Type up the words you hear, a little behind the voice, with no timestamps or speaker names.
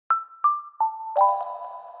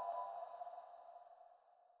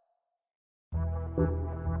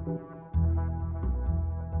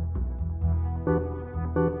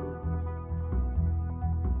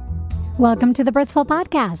Welcome to the Birthful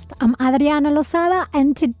Podcast. I'm Adriana Lozada,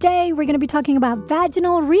 and today we're going to be talking about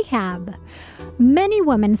vaginal rehab. Many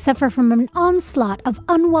women suffer from an onslaught of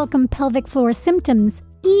unwelcome pelvic floor symptoms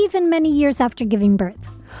even many years after giving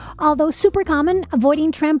birth. Although super common,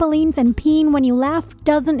 avoiding trampolines and peeing when you laugh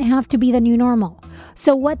doesn't have to be the new normal.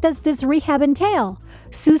 So what does this rehab entail?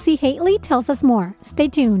 Susie Hately tells us more. Stay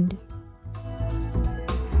tuned.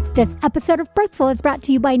 This episode of Birthful is brought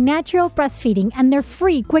to you by Natural Breastfeeding and their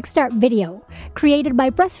free Quick Start video. Created by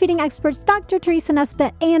breastfeeding experts Dr. Teresa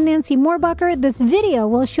Nesbitt and Nancy Moorbacher, this video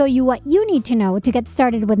will show you what you need to know to get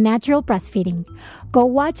started with natural breastfeeding. Go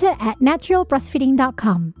watch it at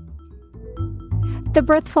naturalbreastfeeding.com. The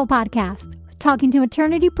Birthful Podcast, talking to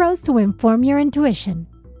maternity pros to inform your intuition.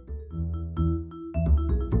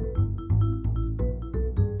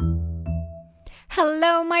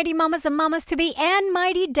 Hello, mighty mamas and mamas-to-be, and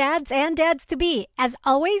mighty dads and dads-to-be. As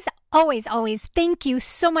always, thank you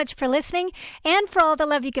so much for listening and for all the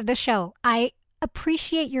love you give the show. I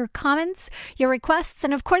appreciate your comments, your requests,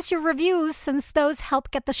 and of course your reviews, since those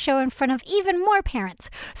help get the show in front of even more parents.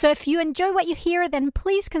 So if you enjoy what you hear, then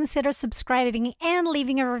please consider subscribing and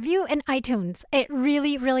leaving a review in iTunes. It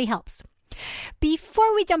really, really helps.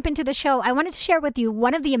 Before we jump into the show, I wanted to share with you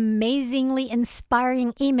one of the amazingly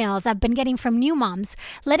inspiring emails I've been getting from new moms,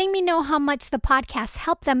 letting me know how much the podcast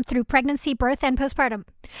helped them through pregnancy, birth, and postpartum.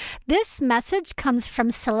 This message comes from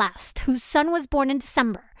Celeste, whose son was born in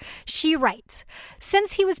December. She writes,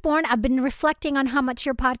 "Since he was born, I've been reflecting on how much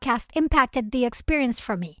your podcast impacted the experience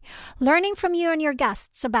for me. Learning from you and your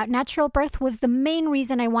guests about natural birth was the main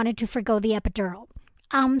reason I wanted to forgo the epidural.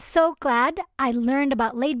 I'm so glad I learned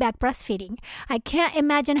about laid-back breastfeeding. I can't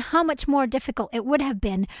imagine how much more difficult it would have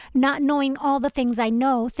been not knowing all the things I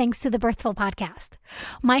know thanks to the Birthful Podcast.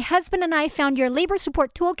 My husband and I found your labor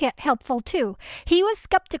support toolkit helpful too. He was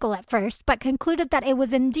skeptical at first, but concluded that it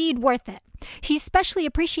was indeed worth it. He especially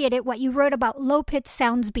appreciated what you wrote about low-pitched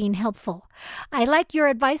sounds being helpful. I like your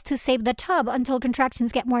advice to save the tub until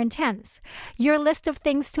contractions get more intense. Your list of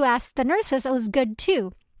things to ask the nurses was good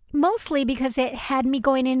too. Mostly because it had me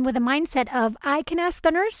going in with a mindset of, I can ask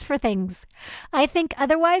the nurse for things. I think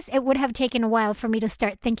otherwise it would have taken a while for me to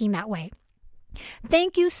start thinking that way.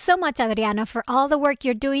 Thank you so much, Adriana, for all the work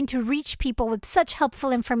you're doing to reach people with such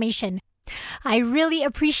helpful information. I really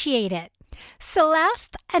appreciate it.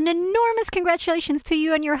 Celeste, an enormous congratulations to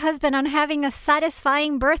you and your husband on having a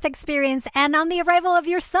satisfying birth experience and on the arrival of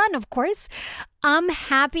your son, of course. I'm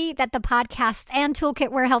happy that the podcast and toolkit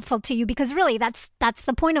were helpful to you because really that's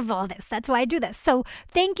the point of all this. That's why I do this. So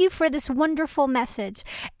thank you for this wonderful message.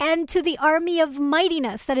 And to the army of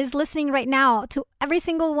mightiness that is listening right now, to every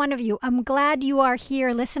single one of you, I'm glad you are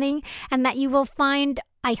here listening and that you will find,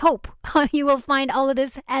 I hope, you will find all of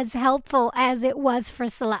this as helpful as it was for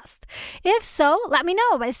Celeste. If so, let me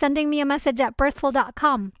know by sending me a message at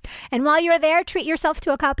birthful.com. And while you're there, treat yourself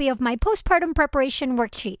to a copy of my postpartum preparation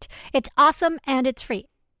worksheet. It's awesome and it's free.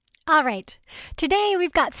 All right, today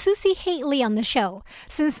we've got Susie Hately on the show.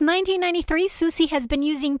 Since 1993, Susie has been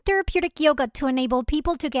using therapeutic yoga to enable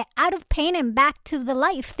people to get out of pain and back to the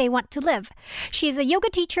life they want to live. She is a yoga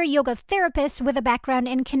teacher, yoga therapist with a background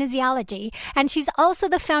in kinesiology, and she's also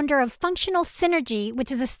the founder of Functional Synergy,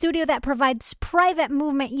 which is a studio that provides private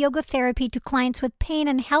movement yoga therapy to clients with pain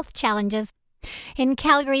and health challenges in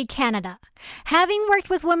Calgary, Canada. Having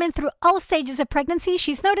worked with women through all stages of pregnancy,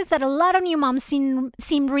 she's noticed that a lot of new moms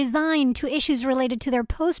seem resigned to issues related to their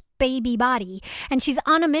post-baby body, and she's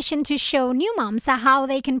on a mission to show new moms how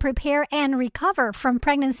they can prepare and recover from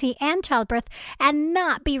pregnancy and childbirth and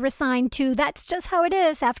not be resigned to that's just how it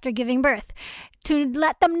is after giving birth, to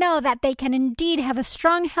let them know that they can indeed have a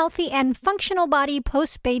strong, healthy, and functional body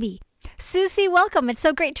post-baby. Susie, welcome. It's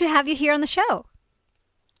so great to have you here on the show.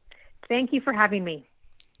 Thank you for having me.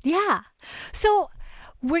 Yeah. So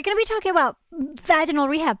we're going to be talking about vaginal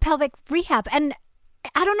rehab, pelvic rehab. And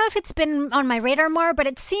I don't know if it's been on my radar more, but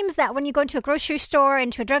it seems that when you go into a grocery store,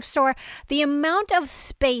 into a drugstore, the amount of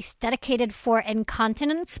space dedicated for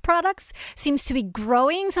incontinence products seems to be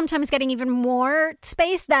growing, sometimes getting even more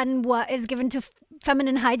space than what is given to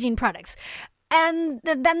feminine hygiene products. And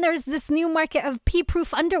then there's this new market of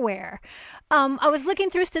pee-proof underwear. I was looking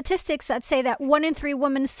through statistics that say that 1 in 3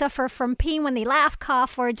 women suffer from peeing when they laugh,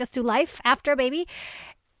 cough, or just do life after a baby.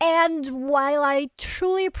 And while I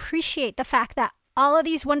truly appreciate the fact that all of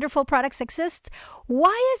these wonderful products exist,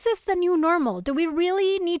 why is this the new normal? Do we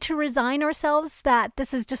really need to resign ourselves that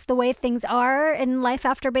this is just the way things are in life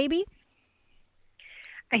after baby?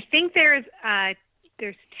 I think there's at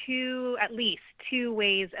least two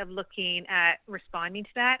ways of looking at responding to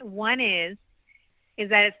that. One is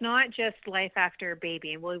that it's not just life after a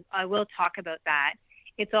baby, and I will talk about that.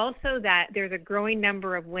 It's also that there's a growing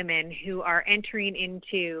number of women who are entering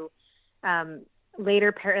into like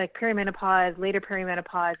perimenopause, later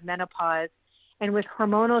perimenopause, menopause, and with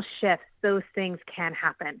hormonal shifts, those things can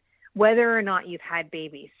happen, whether or not you've had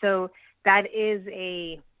babies. So that is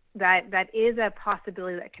a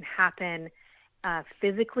possibility that can happen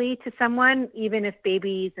physically to someone, even if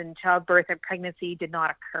babies and childbirth and pregnancy did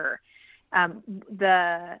not occur.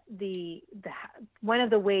 One of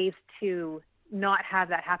the ways to not have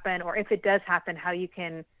that happen, or if it does happen, how you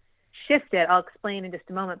can shift it, I'll explain in just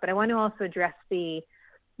a moment. But I want to also address the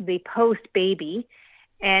post baby,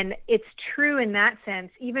 and it's true in that sense,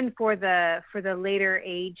 even for the later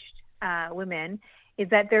aged women, is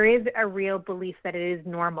that there is a real belief that it is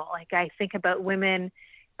normal. Like I think about women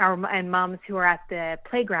and moms who are at the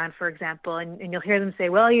playground, for example, and you'll hear them say,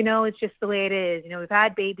 well, it's just the way it is. We've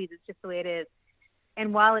had babies, it's just the way it is.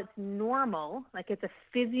 And while it's normal, like it's a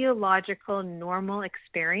physiological normal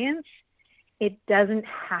experience, it doesn't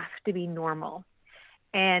have to be normal.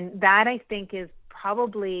 And that, I think, is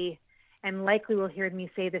probably, and likely we'll hear me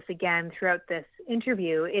say this again throughout this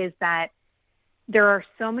interview, is that there are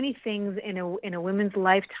so many things in a woman's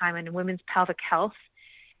lifetime and a women's pelvic health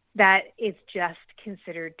that is just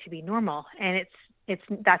considered to be normal, and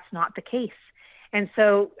that's not the case. And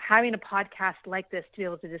so having a podcast like this to be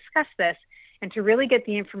able to discuss this and to really get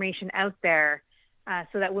the information out there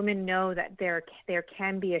so that women know that there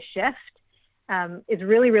can be a shift is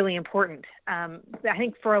really, really important. I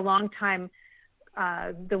think for a long time,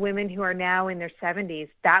 the women who are now in their 70s,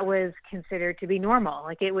 that was considered to be normal.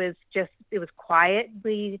 Like it was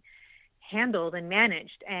quietly handled and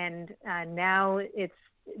managed. And now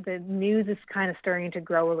the news is kind of starting to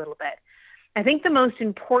grow a little bit. I think the most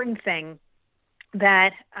important thing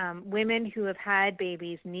that women who have had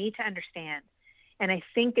babies need to understand, and I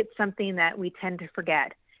think it's something that we tend to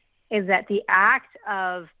forget, is that the act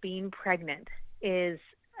of being pregnant is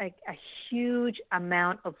a huge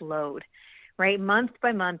amount of load, right? Month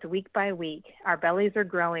by month, week by week, our bellies are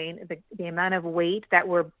growing. The amount of weight that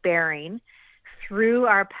we're bearing through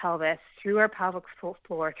our pelvis, through our pelvic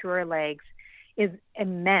floor, through our legs is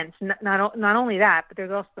immense. Not only that, but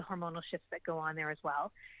there's also the hormonal shifts that go on there as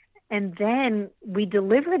well. And then we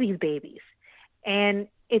deliver these babies. And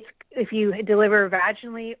if you deliver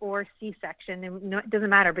vaginally or C-section, and it doesn't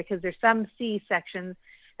matter because there's some C-sections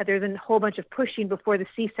that there's a whole bunch of pushing before the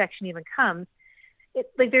C-section even comes.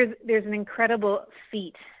 There's an incredible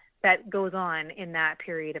feat that goes on in that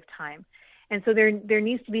period of time. And so there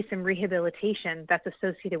needs to be some rehabilitation that's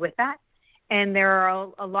associated with that. And there are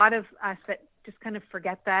a lot of us that just kind of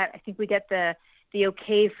forget that. I think we get the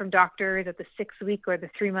okay from doctors at the 6-week or the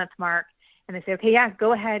 3-month mark, and they say, okay, yeah,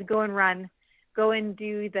 go ahead, go and run, go and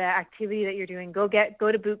do the activity that you're doing, go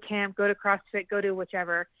to boot camp, go to CrossFit, go to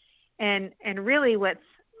whichever. And really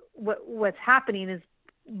what's happening is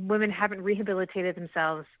women haven't rehabilitated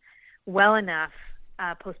themselves well enough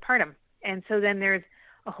postpartum. And so then there's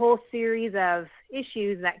a whole series of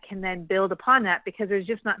issues that can then build upon that because there's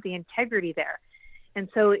just not the integrity there. And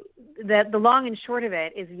so the long and short of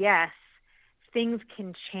it is, yes, things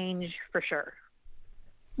can change for sure.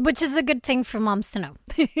 Which is a good thing for moms to know.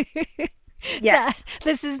 Yeah.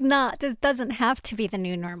 This doesn't have to be the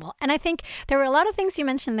new normal. And I think there were a lot of things you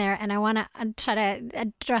mentioned there, and I want to try to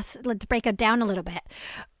address, let's break it down a little bit.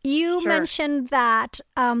 You mentioned that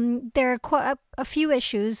there are a few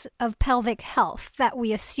issues of pelvic health that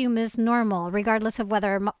we assume is normal, regardless of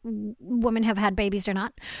whether women have had babies or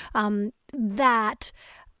not, that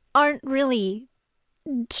aren't really,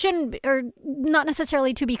 shouldn't, or not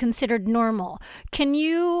necessarily to be considered normal. Can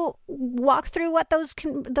you walk through what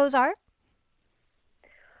those are?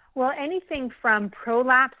 Well, anything from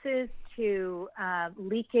prolapses to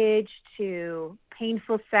leakage to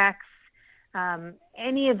painful sex,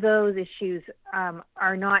 any of those issues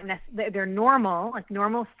are not they're normal, like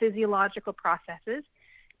normal physiological processes,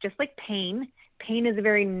 just like pain. Pain is a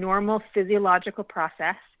very normal physiological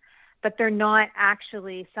process, but they're not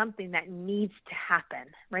actually something that needs to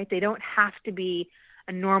happen, right? They don't have to be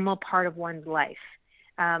a normal part of one's life.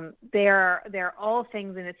 They're all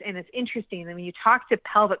things, and it's interesting. I mean, you talk to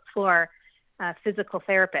pelvic floor physical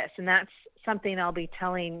therapists, and that's something I'll be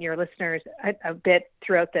telling your listeners a bit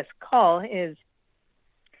throughout this call. Is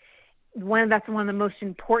that's one of the most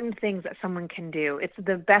important things that someone can do. It's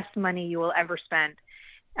the best money you will ever spend.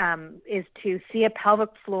 Is to see a pelvic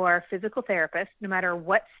floor physical therapist, no matter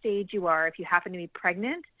what stage you are. If you happen to be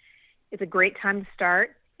pregnant, it's a great time to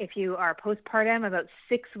start. If you are postpartum, about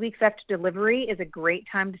 6 weeks after delivery is a great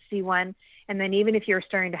time to see one. And then even if you're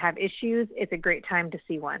starting to have issues, it's a great time to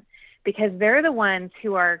see one, because they're the ones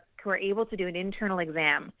who are able to do an internal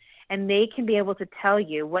exam, and they can be able to tell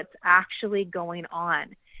you what's actually going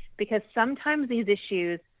on. Because sometimes these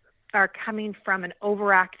issues are coming from an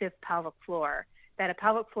overactive pelvic floor, that a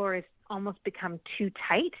pelvic floor has almost become too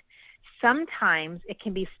tight. Sometimes it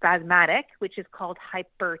can be spasmodic, which is called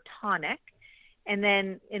hypertonic. And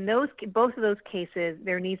then in both of those cases,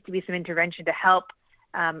 there needs to be some intervention to help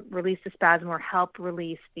release the spasm or help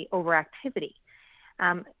release the overactivity.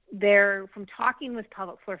 From talking with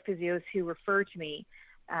pelvic floor physios who refer to me,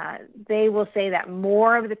 they will say that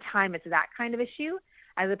more of the time it's that kind of issue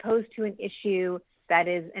as opposed to an issue that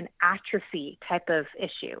is an atrophy type of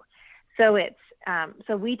issue. So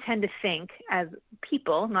so we tend to think as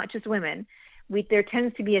people, not just women, there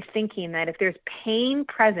tends to be a thinking that if there's pain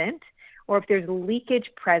present, or if there's leakage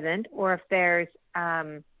present, or if there's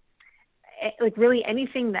like really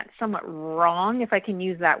anything that's somewhat wrong, if I can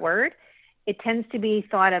use that word, it tends to be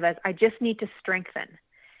thought of as, I just need to strengthen.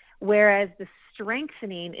 Whereas the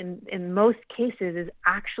strengthening in most cases is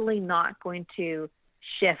actually not going to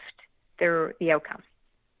shift the outcome.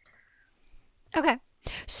 Okay.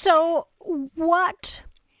 So what,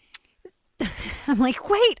 I'm like,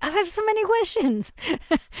 wait, I have so many questions.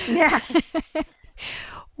 Yeah.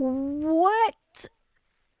 Let's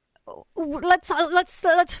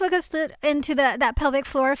focus into that pelvic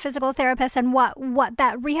floor physical therapist and what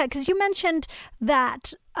that rehab, because you mentioned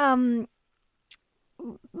that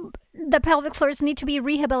the pelvic floors need to be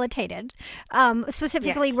rehabilitated.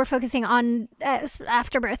 Specifically, Yes. We're focusing on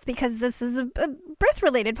afterbirth because this is a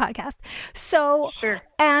birth-related podcast. So, Sure.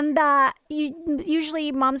 and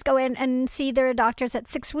usually moms go in and see their doctors at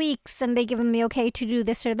 6 weeks, and they give them the okay to do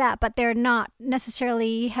this or that, but they're not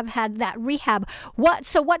necessarily have had that rehab.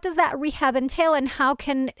 What does that rehab entail, and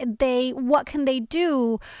what can they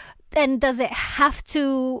do, and does it have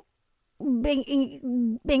to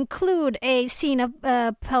include seeing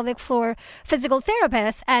a pelvic floor physical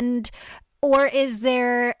therapist, or is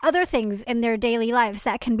there other things in their daily lives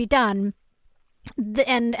that can be done?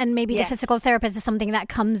 And maybe Yes. the physical therapist is something that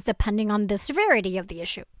comes depending on the severity of the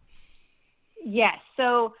issue. Yes.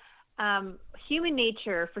 So human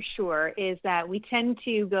nature, for sure, is that we tend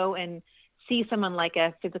to go and see someone like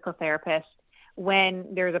a physical therapist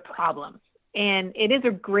when there's a problem. And it is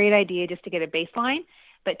a great idea just to get a baseline,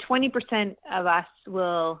 but 20% of us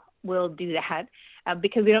will do that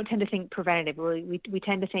because we don't tend to think preventative. We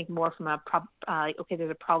tend to think more from okay,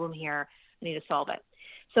 there's a problem here, I need to solve it.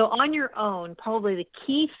 So on your own, probably the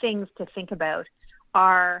key things to think about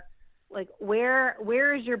are like where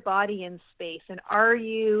is your body in space, and are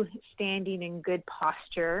you standing in good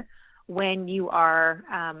posture when you are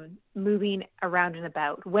moving around and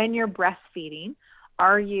about? When you're breastfeeding,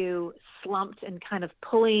 are you slumped and kind of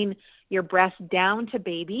pulling your breast down to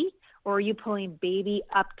baby, or are you pulling baby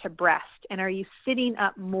up to breast? And are you sitting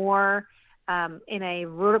up more in a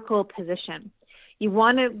vertical position? You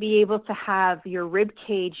want to be able to have your rib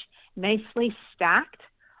cage nicely stacked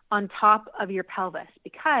on top of your pelvis,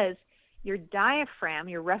 because your diaphragm,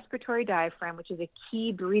 your respiratory diaphragm, which is a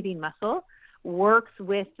key breathing muscle, works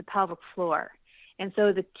with the pelvic floor. And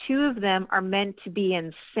so the two of them are meant to be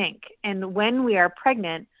in sync. And when we are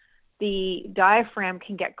pregnant, the diaphragm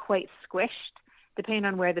can get quite squished depending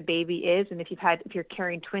on where the baby is. And if you're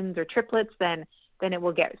carrying twins or triplets, then it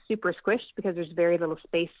will get super squished because there's very little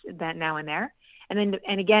space that now and there. And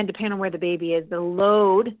again, depending on where the baby is, the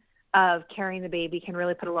load of carrying the baby can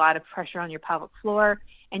really put a lot of pressure on your pelvic floor,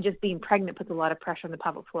 and just being pregnant puts a lot of pressure on the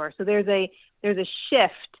pelvic floor. So there's a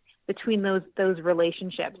shift between those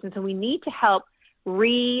relationships. And so we need to help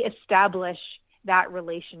reestablish that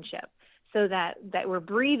relationship so that we're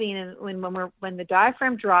breathing, and when the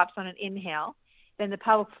diaphragm drops on an inhale, then the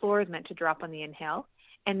pelvic floor is meant to drop on the inhale.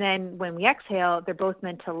 And then when we exhale, they're both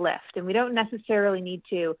meant to lift. And we don't necessarily need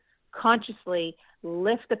to consciously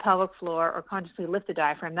lift the pelvic floor or consciously lift the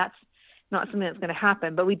diaphragm. That's not something that's going to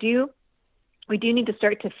happen. But we do need to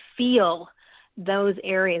start to feel those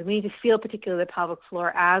areas. We need to feel particularly the pelvic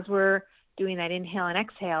floor as we're doing that inhale and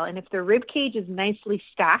exhale. And if the rib cage is nicely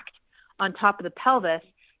stacked on top of the pelvis,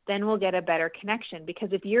 then we'll get a better connection. Because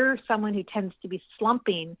if you're someone who tends to be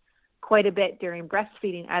slumping quite a bit during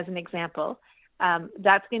breastfeeding, as an example,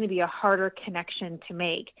 that's going to be a harder connection to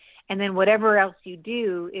make. And then whatever else you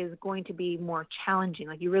do is going to be more challenging.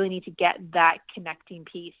 Like, you really need to get that connecting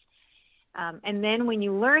piece. And then when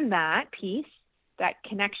you learn that piece, that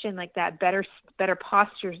connection, like that better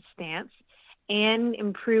posture stance, and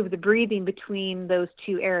improve the breathing between those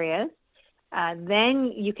two areas,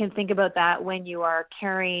 Then you can think about that when you are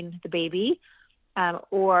carrying the baby,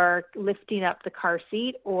 or lifting up the car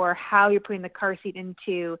seat, or how you're putting the car seat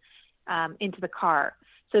into the car.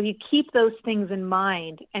 So if you keep those things in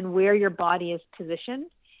mind and where your body is positioned,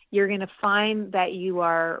 you're going to find that you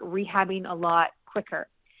are rehabbing a lot quicker.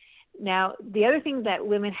 Now, the other thing that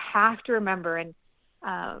women have to remember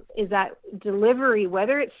is that delivery,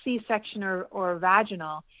 whether it's C-section or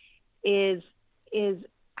vaginal, has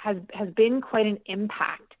been quite an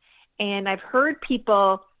impact. And I've heard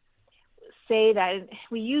people say that, and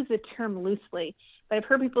we use the term loosely, but I've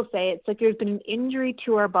heard people say it's like there's been an injury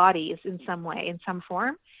to our bodies in some way, in some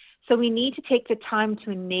form. So we need to take the time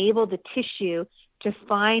to enable the tissue to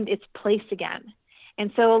find its place again.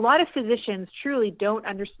 And so a lot of physicians truly don't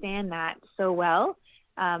understand that so well.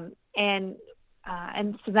 And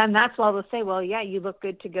so then that's why they'll say, well, yeah, you look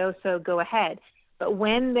good to go, so go ahead. But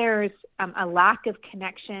when there's a lack of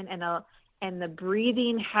connection and the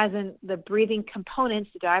breathing components,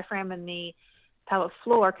 the diaphragm and the pelvic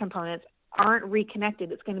floor components aren't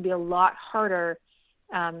reconnected, it's going to be a lot harder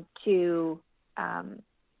to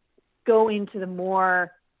go into the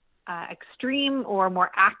more extreme or more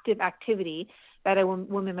active activity that a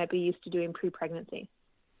woman might be used to doing pre-pregnancy.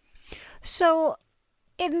 So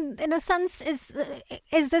in a sense,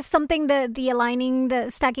 is this something the aligning, the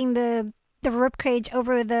stacking the rib cage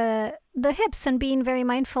over the hips and being very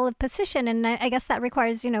mindful of position? And I guess that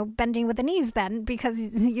requires, bending with the knees then, because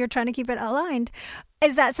you're trying to keep it aligned.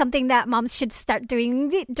 Is that something that moms should start doing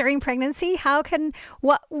during pregnancy?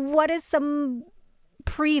 What is some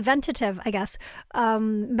preventative, I guess,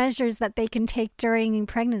 measures that they can take during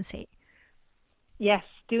pregnancy? Yes,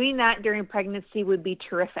 doing that during pregnancy would be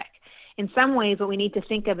terrific. In some ways, what we need to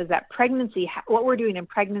think of is that what we're doing in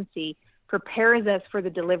pregnancy prepares us for the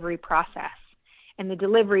delivery process. And the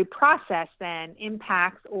delivery process then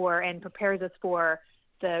impacts and prepares us for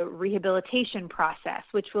the rehabilitation process,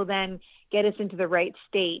 which will then get us into the right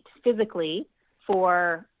state physically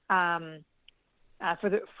for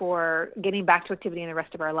getting back to activity in the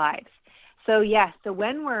rest of our lives. So yes, so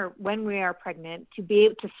when we are pregnant, to be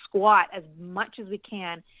able to squat as much as we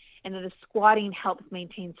can, and then the squatting helps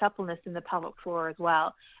maintain suppleness in the pelvic floor as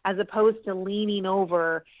well, as opposed to leaning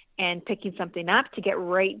over and picking something up, to get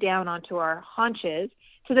right down onto our haunches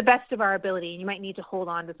to the best of our ability. And you might need to hold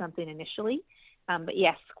on to something initially. But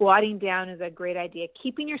yes, squatting down is a great idea.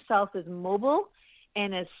 Keeping yourself as mobile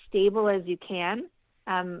and as stable as you can.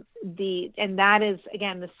 And that is,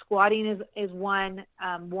 again, the squatting is one,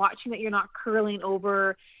 watching that you're not curling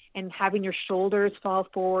over and having your shoulders fall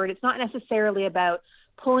forward. It's not necessarily about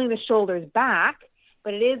pulling the shoulders back,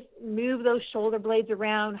 but it is move those shoulder blades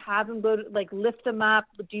around, have them go to, lift them up,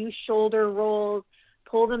 do shoulder rolls,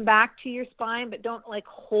 pull them back to your spine, but don't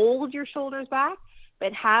hold your shoulders back,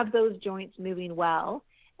 but have those joints moving well.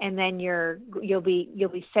 And then you'll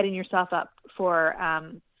be setting yourself up for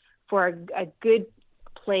a good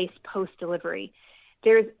place post-delivery.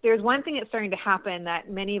 There's one thing that's starting to happen that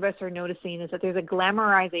many of us are noticing, is that there's a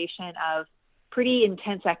glamorization of pretty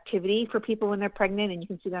intense activity for people when they're pregnant, and you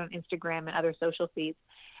can see that on Instagram and other social feeds.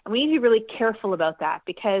 And we need to be really careful about that,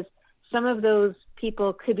 because some of those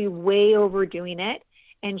people could be way overdoing it.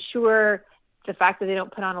 And sure, the fact that they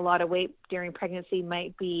don't put on a lot of weight during pregnancy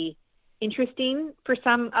might be interesting for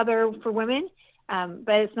women,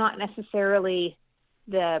 but it's not necessarily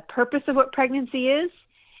the purpose of what pregnancy is.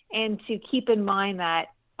 And to keep in mind that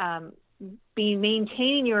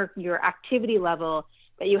maintaining your activity level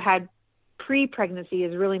that you had pre-pregnancy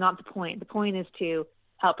is really not the point. The point is to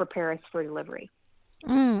help prepare us for delivery.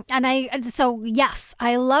 Yes,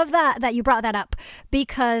 I love that you brought that up,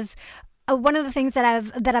 because one of the things that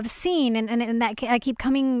I've seen and that I keep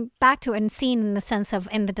coming back to and seeing in the sense of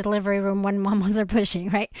in the delivery room when mamas are pushing,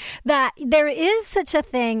 right, that there is such a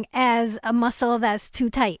thing as a muscle that's too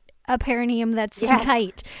tight, a perineum that's too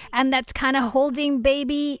tight, and that's kind of holding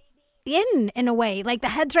baby in a way. Like the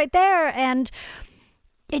head's right there and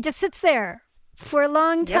it just sits there for a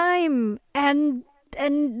long time. And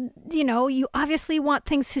you obviously want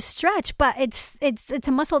things to stretch, but it's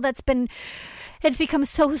a muscle it's become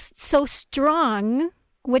so strong,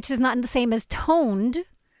 which is not the same as toned,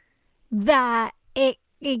 that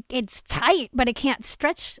it's tight, but it can't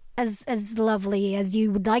stretch as lovely as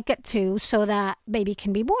you would like it to, so that baby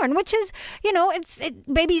can be born, which is,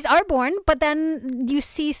 babies are born, but then you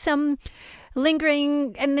see some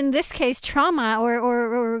lingering, and in this case, trauma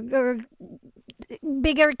or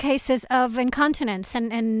bigger cases of incontinence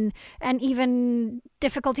and even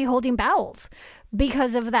difficulty holding bowels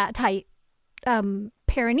because of that tight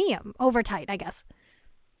perineum, over tight, I guess.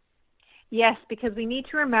 Yes, because we need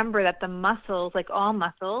to remember that the muscles, like all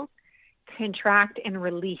muscles, contract and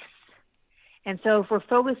release. And so if we're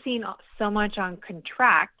focusing so much on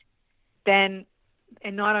contract, then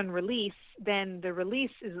and not on release, then the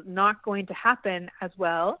release is not going to happen as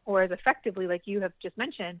well or as effectively, like you have just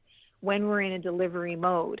mentioned, when we're in a delivery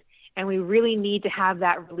mode. And we really need to have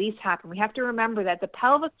that release happen. We have to remember that the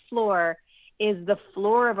pelvic floor is the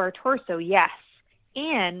floor of our torso, yes,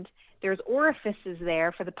 and there's orifices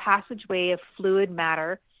there for the passageway of fluid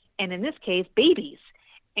matter, and in this case, babies.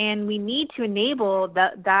 And we need to enable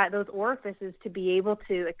those orifices to be able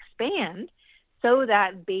to expand so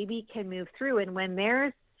that baby can move through. And when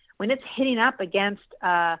it's hitting up against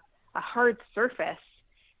a hard surface,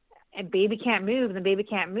 and baby can't move, then baby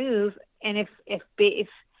can't move. And if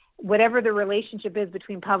whatever the relationship is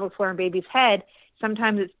between pelvic floor and baby's head,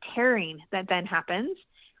 sometimes it's tearing that then happens,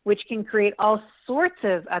 which can create all sorts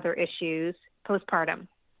of other issues postpartum.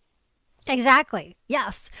 Exactly.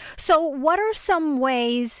 Yes. So what are some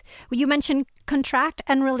ways, you mentioned contract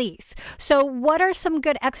and release. So what are some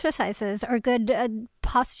good exercises or good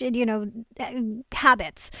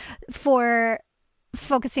habits for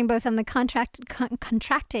focusing both on the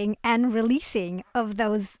contracting and releasing of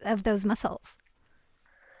those muscles?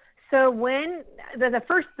 So when the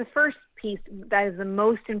first piece that is the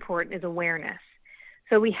most important is awareness.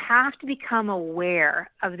 So we have to become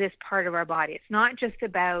aware of this part of our body. It's not just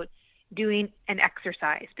about doing an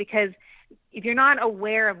exercise, because if you're not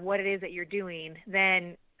aware of what it is that you're doing,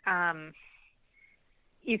 then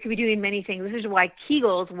you could be doing many things. This is why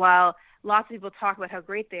Kegels, while lots of people talk about how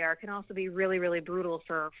great they are, can also be really, really brutal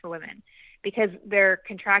for women, because they're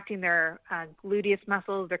contracting their gluteus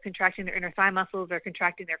muscles, they're contracting their inner thigh muscles, they're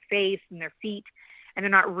contracting their face and their feet, and they're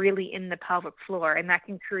not really in the pelvic floor, and that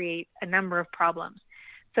can create a number of problems.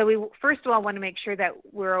 So we first of all want to make sure that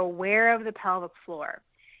we're aware of the pelvic floor.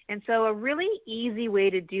 And so a really easy way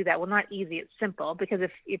to do that, well, not easy, it's simple, because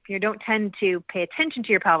if you don't tend to pay attention to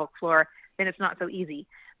your pelvic floor, then it's not so easy.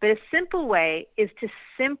 But a simple way is to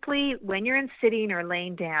simply, when you're in sitting or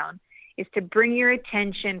laying down, is to bring your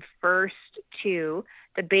attention first to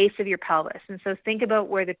the base of your pelvis. And so think about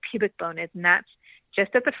where the pubic bone is, and that's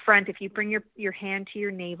just at the front. If you bring your hand to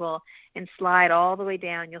your navel and slide all the way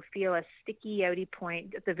down, you'll feel a sticky, outy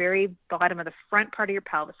point at the very bottom of the front part of your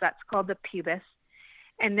pelvis. That's called the pubis.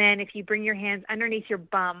 And then if you bring your hands underneath your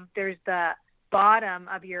bum, there's the bottom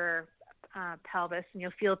of your pelvis, and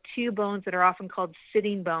you'll feel two bones that are often called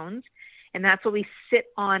sitting bones. And that's what we sit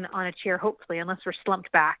on a chair, hopefully, unless we're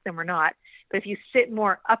slumped back, then we're not. But if you sit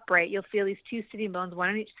more upright, you'll feel these two sitting bones, one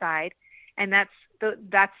on each side. And that's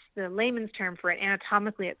the layman's term for it.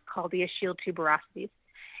 Anatomically, it's called the ischial tuberosities.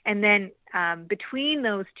 And then between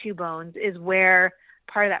those two bones is where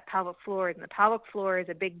part of that pelvic floor is. And the pelvic floor is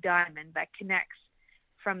a big diamond that connects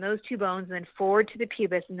from those two bones and then forward to the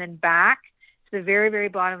pubis and then back to the very, very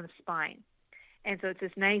bottom of the spine. And so it's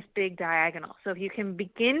this nice big diagonal. So if you can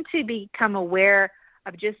begin to become aware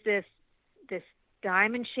of just this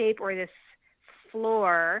diamond shape or this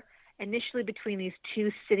floor initially between these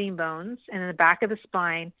two sitting bones and in the back of the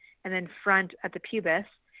spine and then front at the pubis,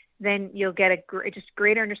 then you'll get a just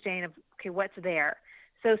greater understanding of, okay, what's there.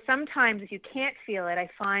 So sometimes if you can't feel it,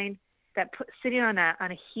 I find that sitting on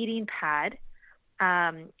a heating pad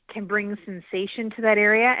can bring sensation to that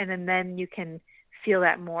area, and then you can feel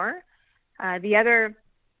that more. The other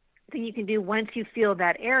thing you can do once you feel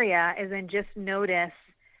that area is then just notice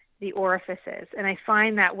the orifices. And I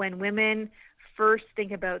find that when women first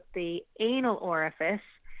think about the anal orifice,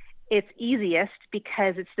 it's easiest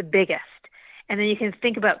because it's the biggest. And then you can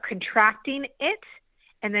think about contracting it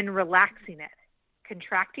and then relaxing it,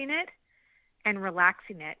 contracting it and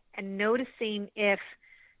relaxing it, and noticing if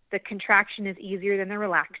the contraction is easier than the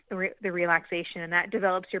relaxation, and that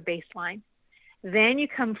develops your baseline. Then you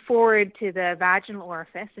come forward to the vaginal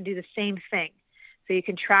orifice and do the same thing. So you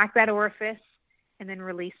contract that orifice and then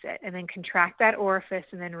release it, and then contract that orifice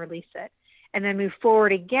and then release it, and then move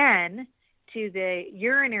forward again to the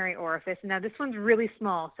urinary orifice. Now this one's really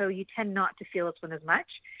small, so you tend not to feel this one as much,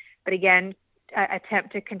 but again,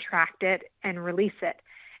 attempt to contract it and release it.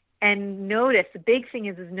 And notice, the big thing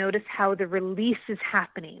is notice how the release is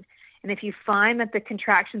happening. And if you find that the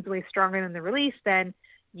contraction is way stronger than the release, then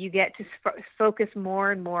you get to focus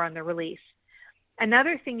more and more on the release.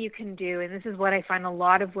 Another thing you can do, and this is what I find a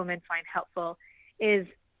lot of women find helpful, is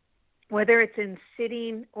whether it's in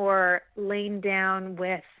sitting or laying down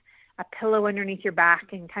with a pillow underneath your back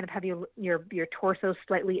and kind of have your torso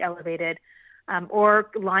slightly elevated,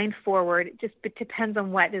 or lying forward, it depends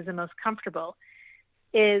on what is the most comfortable,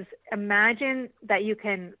 is imagine that you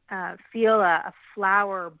can feel a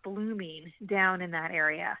flower blooming down in that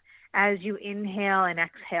area as you inhale and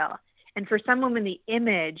exhale. And for some women, the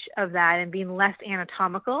image of that and being less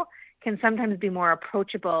anatomical can sometimes be more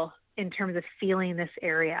approachable in terms of feeling this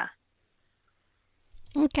area.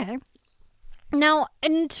 Okay. Now,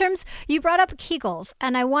 in terms, you brought up Kegels,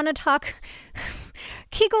 and I want to talk.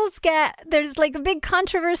 There's like a big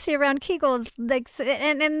controversy around Kegels, like,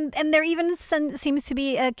 and there even seems to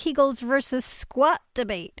be a Kegels versus squat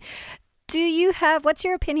debate. What's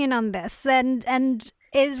your opinion on this? And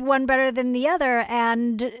is one better than the other?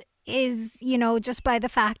 And is, just by the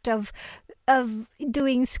fact of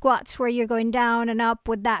doing squats where you're going down and up,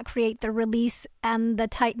 would that create the release and the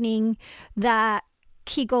tightening that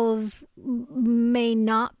Kegels may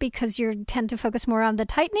not, because you tend to focus more on the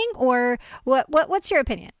tightening? Or what's your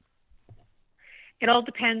opinion? It all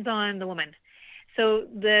depends on the woman. So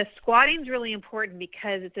the squatting is really important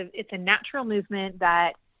because it's a natural movement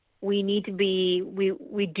that we need to be,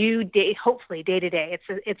 we do hopefully day to day.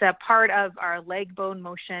 It's a part of our leg bone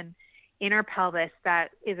motion in our pelvis that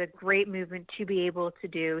is a great movement to be able to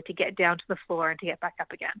do, to get down to the floor and to get back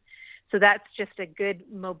up again. So that's just a good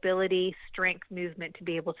mobility, strength movement to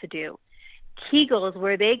be able to do. Kegels,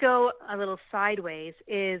 where they go a little sideways,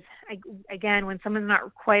 is, again, when someone's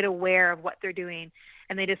not quite aware of what they're doing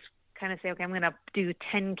and they just kind of say, okay, I'm going to do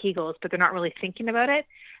 10 Kegels, but they're not really thinking about it.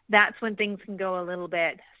 That's when things can go a little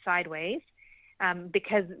bit sideways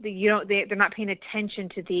because they're not paying attention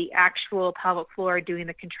to the actual pelvic floor doing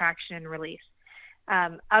the contraction and release.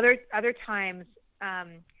 Other times,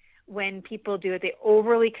 when people do it, they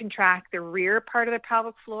overly contract the rear part of the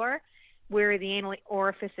pelvic floor where the anal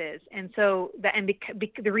orifice is. And so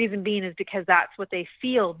the reason being is because that's what they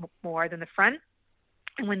feel more than the front.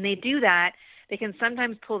 And when they do that, they can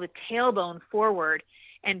sometimes pull the tailbone forward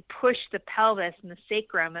and push the pelvis and the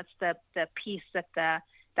sacrum. That's the piece that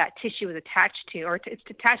that tissue is attached to, or it's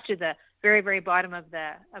attached to the very, very bottom of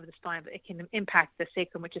the spine, but it can impact the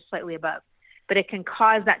sacrum, which is slightly above. But it can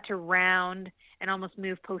cause that to round and almost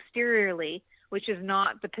move posteriorly, which is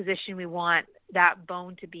not the position we want that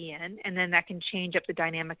bone to be in. And then that can change up the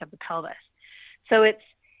dynamic of the pelvis. So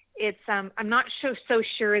I'm not so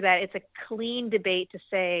sure that it's a clean debate to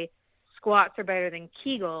say squats are better than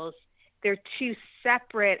Kegels. They're two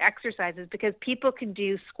separate exercises because people can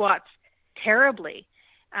do squats terribly.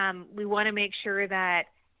 We want to make sure that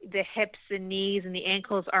the hips and knees and the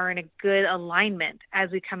ankles are in a good alignment as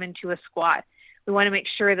we come into a squat. We want to make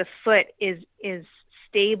sure the foot is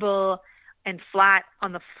stable and flat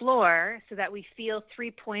on the floor so that we feel 3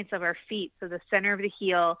 points of our feet. So the center of the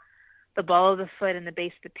heel, the ball of the foot, and the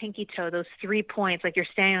base of the pinky toe, those 3 points, like you're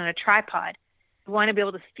standing on a tripod. We want to be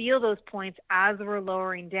able to feel those points as we're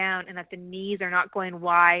lowering down and that the knees are not going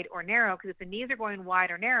wide or narrow, because if the knees are going wide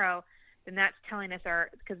or narrow, then that's telling us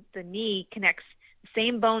because the knee connects, the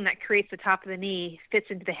same bone that creates the top of the knee fits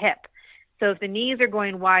into the hip. So if the knees are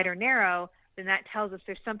going wide or narrow, then that tells us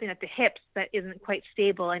there's something at the hips that isn't quite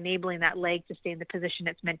stable, enabling that leg to stay in the position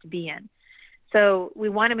it's meant to be in. So we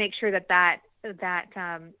want to make sure that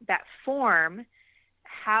form,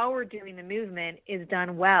 how we're doing the movement, is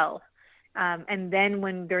done well. And then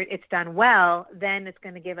when it's done well, then it's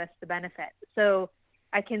going to give us the benefit. So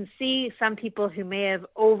I can see some people who may have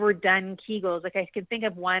overdone Kegels. Like I can think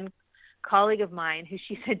of one colleague of mine who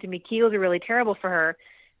she said to me, Kegels are really terrible for her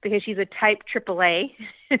because she's a type AAA,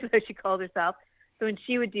 so she called herself. So when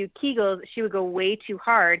she would do Kegels, she would go way too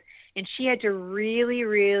hard, and she had to really,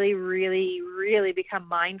 really, really, really become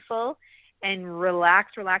mindful and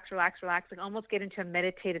relax, like almost get into a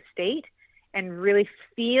meditative state and really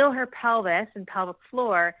feel her pelvis and pelvic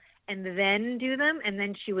floor and then do them. And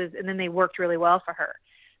then they worked really well for her.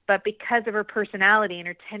 But because of her personality and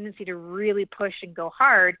her tendency to really push and go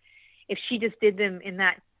hard, if she just did them in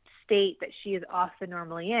that state that she is often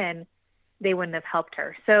normally in, they wouldn't have helped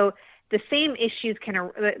her. So the same issues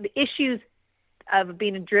the issues of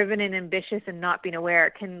being driven and ambitious and not being aware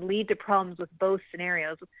can lead to problems with both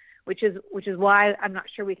scenarios, which is why I'm not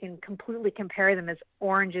sure we can completely compare them as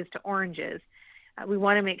oranges to oranges. We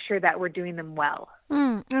want to make sure that we're doing them well.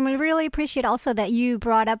 And we really appreciate also that you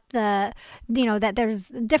brought up that there's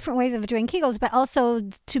different ways of doing Kegels, but also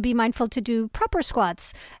to be mindful to do proper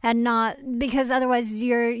squats and not, because otherwise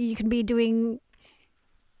you can be doing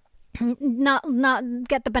not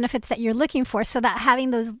get the benefits that you're looking for. So that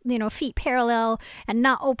having those, feet parallel and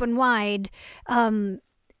not open wide,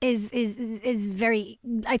 is very,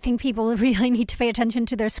 I think people really need to pay attention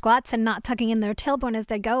to their squats and not tucking in their tailbone as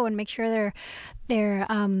they go, and make sure their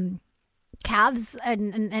calves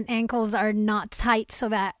and ankles are not tight so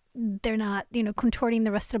that they're not, contorting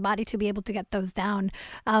the rest of the body to be able to get those down.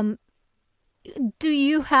 Do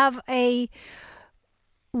you have a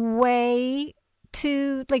way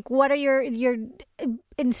to, like, what are your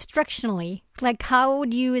instructionally, like, how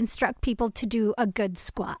would you instruct people to do a good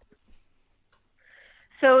squat?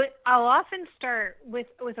 So I'll often start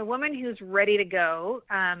with a woman who's ready to go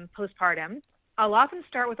postpartum. I'll often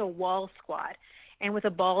start with a wall squat and with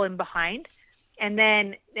a ball in behind, and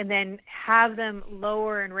then have them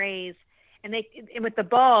lower and raise. And with the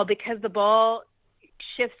ball, because the ball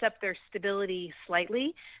shifts up their stability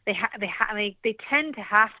slightly, they tend to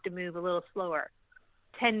have to move a little slower.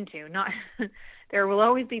 Not there will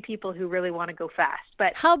always be people who really want to go fast.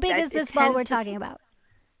 But how big is this ball we're talking about?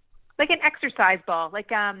 Like an exercise ball,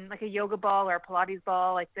 like a yoga ball or a Pilates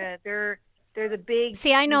ball. Like they're the big.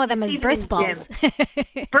 See, I know them as birth balls.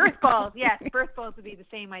 Birth balls, yes. Birth balls would be the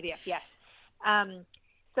same idea, yes.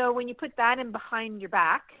 So when you put that in behind your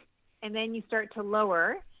back, and then you start to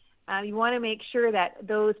lower, you want to make sure that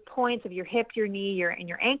those points of your hip, your knee, and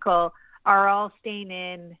your ankle are all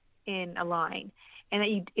staying in a line. And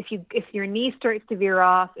that if your knee starts to veer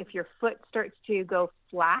off, if your foot starts to go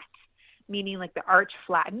flat, meaning like the arch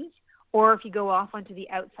flattens, or if you go off onto the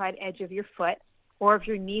outside edge of your foot, or if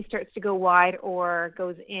your knee starts to go wide or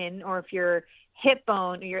goes in, or if your hip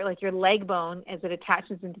bone, or your leg bone, as it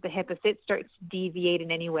attaches into the hip, if it starts to deviate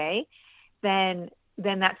in any way, then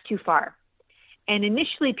that's too far. And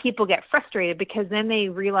initially people get frustrated because then they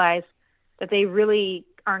realize that they really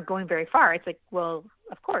aren't going very far. It's like, well,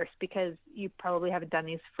 of course, because you probably haven't done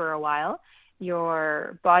these for a while.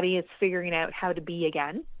 Your body is figuring out how to be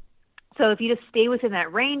again. So if you just stay within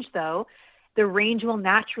that range, though, the range will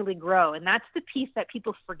naturally grow. And that's the piece that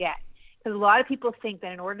people forget. Because a lot of people think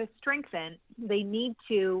that in order to strengthen, they need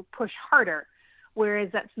to push harder. Whereas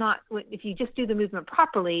that's not, if you just do the movement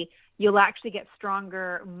properly, you'll actually get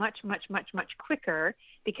stronger much, much, much, much quicker,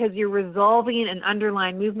 because you're resolving an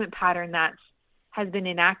underlying movement pattern that has been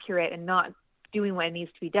inaccurate and not doing what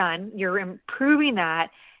needs to be done. You're improving that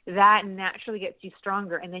naturally gets you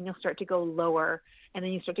stronger, and then you'll start to go lower, and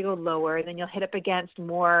then you start to go lower, and then you'll hit up against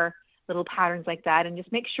more little patterns like that, and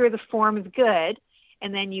just make sure the form is good,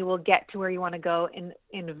 and then you will get to where you want to go in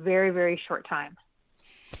a very, very short time.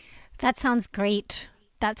 That sounds great.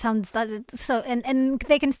 That sounds so, and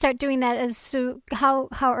they can start doing that how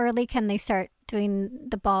early can they start doing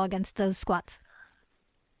the ball against those squats?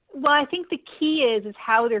 Well, I think the key is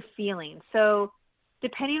how they're feeling. So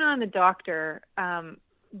depending on the doctor,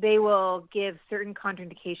 they will give certain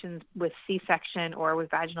contraindications with C-section or with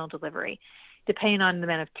vaginal delivery, depending on the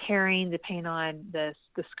amount of tearing, depending on the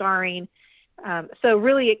scarring. So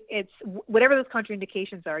really, it's whatever those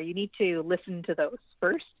contraindications are, you need to listen to those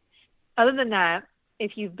first. Other than that,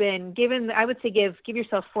 if you've been given, I would say give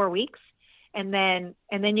yourself 4 weeks, and then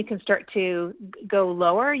you can start to go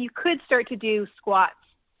lower. You could start to do squats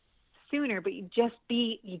sooner, but you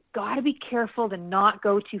got to be careful to not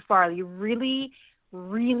go too far. You really,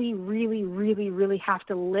 really, really, really, really have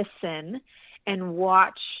to listen and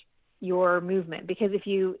watch your movement, because if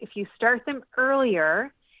you start them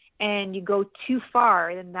earlier and you go too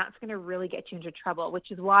far, then that's going to really get you into trouble,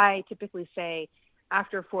 which is why I typically say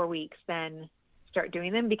after 4 weeks, then start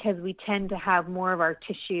doing them, because we tend to have more of our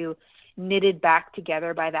tissue knitted back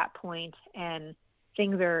together by that point, and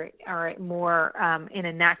things are more in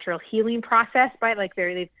a natural healing process, right? Like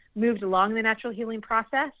they've moved along the natural healing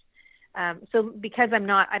process. So because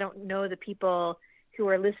I don't know the people who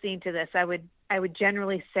are listening to this, I would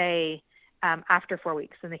generally say after 4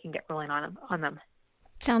 weeks, and they can get rolling on them.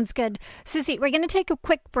 Sounds good. Susie, we're going to take a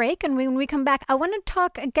quick break, and when we come back, I want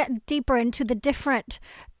to get deeper into the different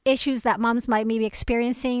issues that moms might be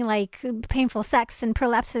experiencing, like painful sex and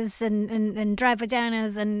prolapses and dry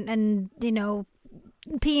vaginas and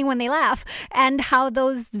peeing when they laugh, and how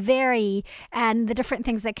those vary and the different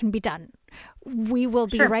things that can be done. We will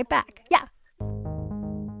be right back. Yeah.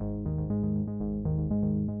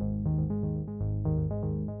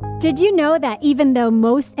 Did you know that even though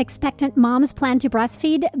most expectant moms plan to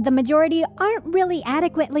breastfeed, the majority aren't really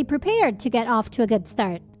adequately prepared to get off to a good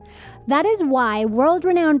start? That is why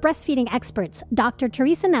world-renowned breastfeeding experts Dr.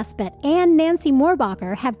 Teresa Nesbitt and Nancy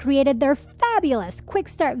Moorbacher have created their fabulous Quick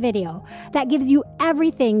Start video that gives you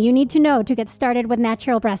everything you need to know to get started with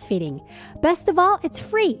natural breastfeeding. Best of all, it's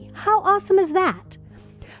free. How awesome is that?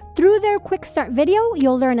 Through their Quick Start video,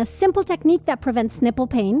 you'll learn a simple technique that prevents nipple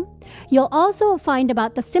pain. You'll also find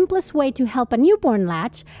about the simplest way to help a newborn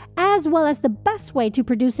latch, as well as the best way to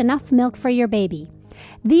produce enough milk for your baby.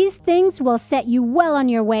 These things will set you well on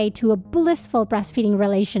your way to a blissful breastfeeding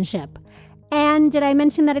relationship. And did I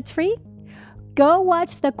mention that it's free? Go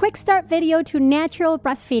watch the Quick Start video to natural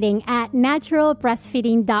breastfeeding at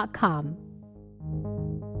naturalbreastfeeding.com.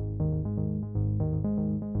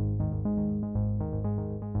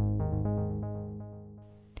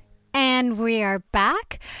 we are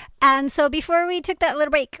back. And so before we took that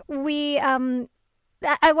little break,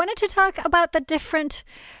 I wanted to talk about the different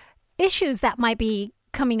issues that might be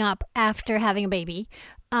coming up after having a baby,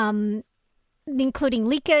 including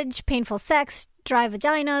leakage, painful sex, dry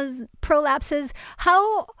vaginas, prolapses.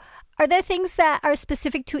 How are there things that are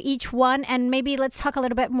specific to each one? And maybe let's talk a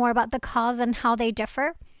little bit more about the cause and how they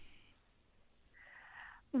differ.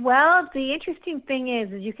 Well, the interesting thing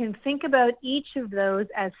is you can think about each of those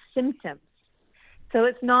as symptoms. So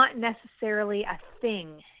it's not necessarily a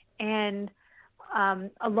thing. And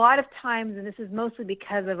a lot of times, and this is mostly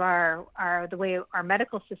because of the way our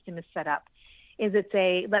medical system is set up, is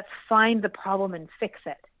let's find the problem and fix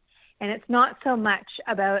it. And it's not so much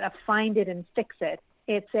about a find it and fix it.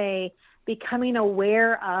 It's a becoming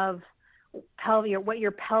aware of what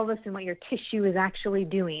your pelvis and what your tissue is actually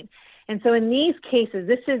doing. And so in these cases,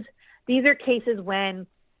 these are cases when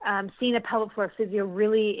seeing a pelvic floor physio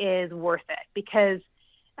really is worth it, because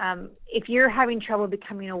if you're having trouble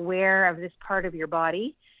becoming aware of this part of your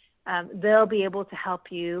body, they'll be able to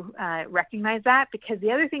help you recognize that. Because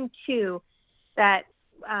the other thing too that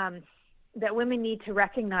women need to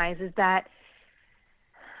recognize is that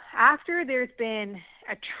after there's been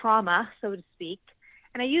a trauma, so to speak,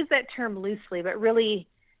 and I use that term loosely, but really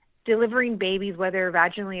delivering babies, whether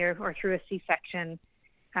vaginally or through a C-section,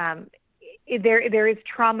 there is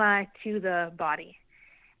trauma to the body.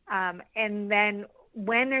 And then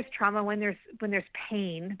when there's trauma, when there's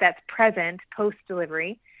pain that's present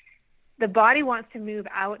post-delivery, the body wants to move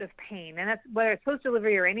out of pain. And that's whether it's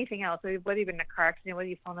post-delivery or anything else, whether you've been in a car accident, whether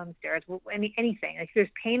you fall down the stairs, anything. Like if there's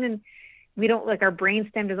pain, and we don't, like, our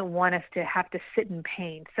brainstem doesn't want us to have to sit in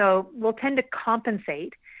pain. So we'll tend to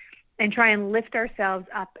compensate and try and lift ourselves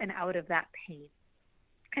up and out of that pain.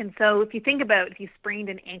 And so if you think about if you sprained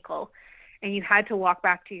an ankle and you had to walk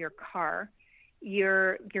back to your car,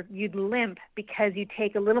 you'd limp because you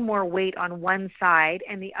take a little more weight on one side,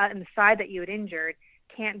 and the side that you had injured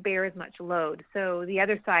can't bear as much load. So the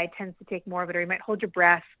other side tends to take more of it, or you might hold your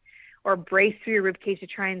breath or brace through your ribcage to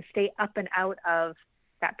try and stay up and out of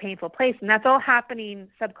that painful place. And that's all happening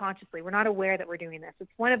subconsciously. We're not aware that we're doing this.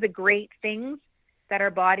 It's one of the great things that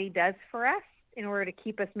our body does for us in order to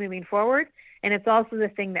keep us moving forward. And it's also the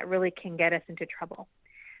thing that really can get us into trouble.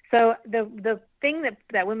 So the thing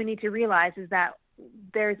that women need to realize is that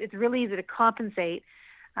it's really easy to compensate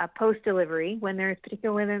post-delivery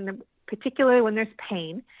particularly when there's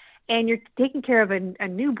pain, and you're taking care of a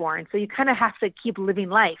newborn. So you kind of have to keep living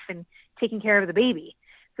life and taking care of the baby.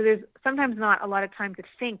 So there's sometimes not a lot of time to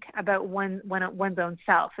think about one's own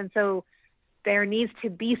self. And so there needs to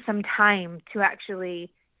be some time to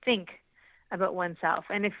actually think about oneself.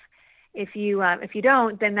 And if you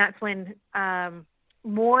don't, then that's when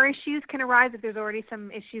more issues can arise, if there's already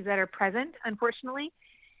some issues that are present, unfortunately.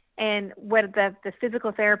 And what the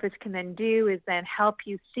physical therapist can then do is then help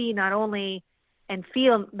you see not only and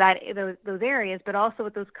feel that those areas, but also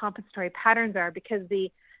what those compensatory patterns are, because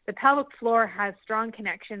the pelvic floor has strong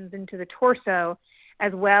connections into the torso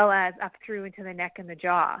as well as up through into the neck and the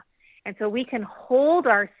jaw. And so we can hold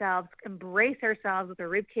ourselves, embrace ourselves with our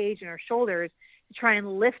rib cage and our shoulders to try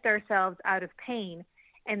and lift ourselves out of pain.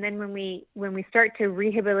 And then when we start to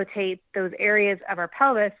rehabilitate those areas of our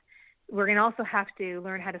pelvis, we're going to also have to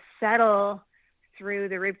learn how to settle through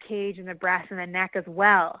the rib cage and the breast and the neck as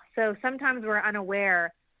well. So sometimes we're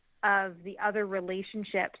unaware of the other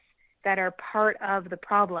relationships that are part of the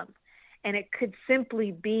problem. And it could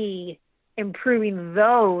simply be improving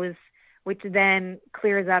those, which then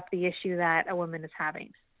clears up the issue that a woman is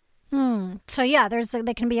having. So yeah, there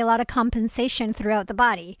can be a lot of compensation throughout the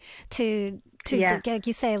body to like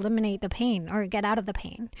you say, eliminate the pain or get out of the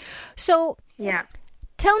pain. So yeah.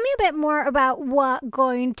 Tell me a bit more about what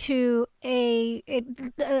going to a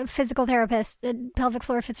physical therapist, a pelvic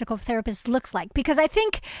floor physical therapist looks like, because I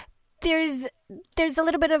think there's a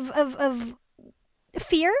little bit of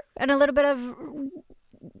fear and a little bit of,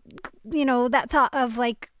 that thought of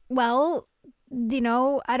like, well,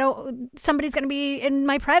 somebody's going to be in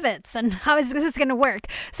my privates, and how is this going to work?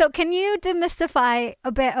 So can you demystify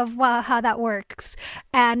a bit of how that works,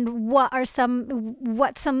 and how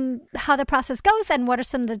the process goes, and what are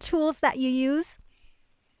some of the tools that you use?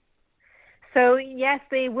 So yes,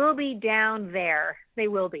 they will be down there. They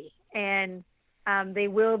will be. And they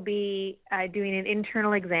will be doing an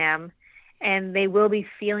internal exam, and they will be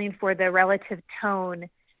feeling for the relative tone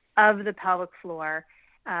of the pelvic floor.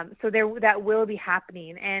 So that will be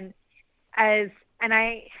happening, the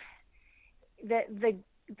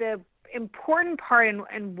important part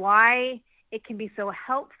and why it can be so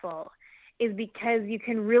helpful is because you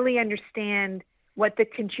can really understand what the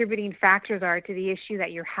contributing factors are to the issue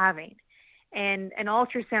that you're having. And an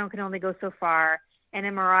ultrasound can only go so far. An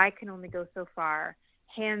MRI can only go so far.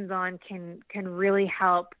 Hands-on can really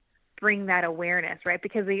help bring that awareness, right?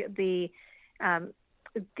 Because the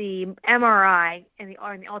MRI and the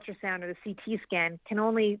ultrasound or the CT scan can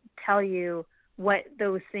only tell you what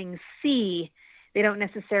those things see. They don't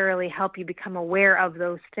necessarily help you become aware of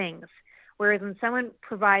those things. Whereas when someone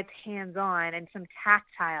provides hands-on and some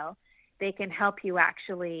tactile, they can help you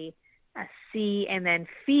actually see and then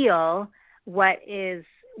feel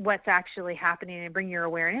what's actually happening and bring your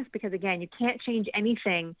awareness. Because again, you can't change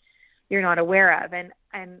anything you're not aware of.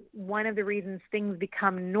 And one of the reasons things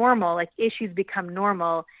become normal, like issues become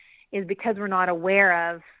normal, is because we're not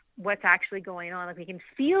aware of what's actually going on. Like we can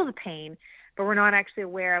feel the pain, but we're not actually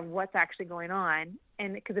aware of what's actually going on.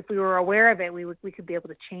 And because if we were aware of it, we could be able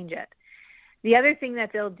to change it. The other thing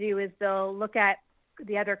that they'll do is they'll look at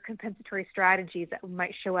the other compensatory strategies that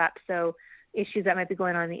might show up. So issues that might be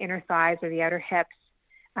going on in the inner thighs or the outer hips,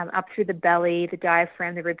 up through the belly, the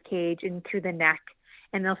diaphragm, the rib cage, and through the neck.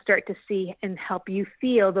 And they'll start to see and help you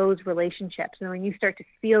feel those relationships. And when you start to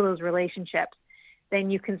feel those relationships, then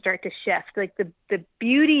you can start to shift. Like the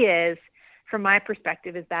beauty is, from my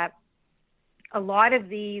perspective, is that a lot of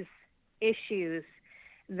these issues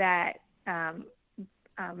that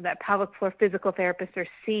that pelvic floor physical therapists are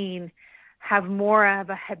seeing have more of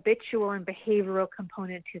a habitual and behavioral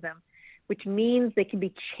component to them, which means they can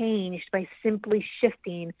be changed by simply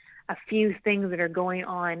shifting a few things that are going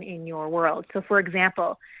on in your world. So for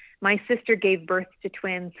example, my sister gave birth to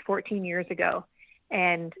twins 14 years ago.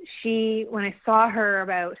 And when I saw her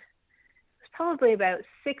it was probably about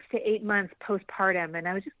 6 to 8 months postpartum, and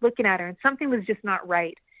I was just looking at her and something was just not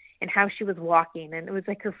right in how she was walking. And it was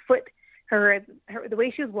like her foot, the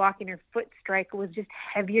way she was walking, her foot strike was just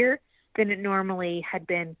heavier than it normally had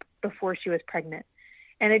been before she was pregnant.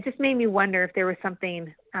 And it just made me wonder if there was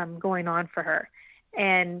something going on for her.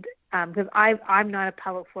 And because I'm not a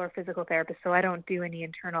pelvic floor physical therapist, so I don't do any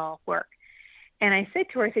internal work. And I said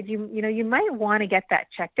to her, I said, you might want to get that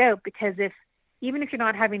checked out, because even if you're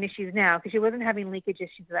not having issues now, because she wasn't having leakage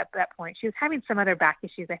issues at that point, she was having some other back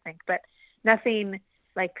issues, I think, but nothing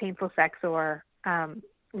like painful sex or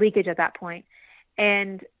leakage at that point.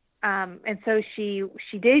 And so she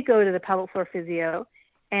did go to the pelvic floor physio,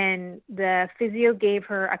 and the physio gave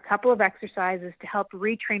her a couple of exercises to help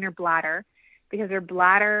retrain her bladder, because her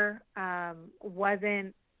bladder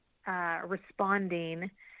wasn't responding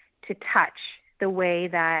to touch the way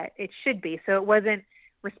that it should be. So it wasn't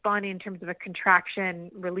responding in terms of a contraction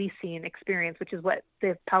releasing experience, which is what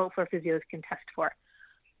the pelvic floor physios can test for.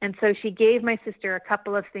 And so she gave my sister a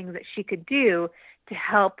couple of things that she could do to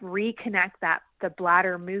help reconnect the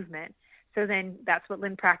bladder movement. So then that's what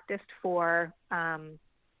Lynn practiced for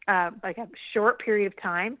like a short period of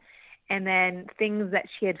time. And then things that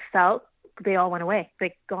she had felt, they all went away,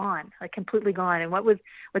 like gone, like completely gone. And what's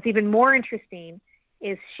even more interesting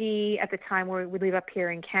is she, at the time where we live up here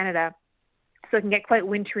in Canada, so it can get quite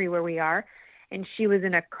wintry where we are. And she was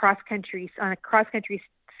on a cross country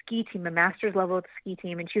ski team, a master's level ski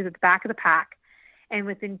team. And she was at the back of the pack. And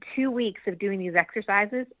within 2 weeks of doing these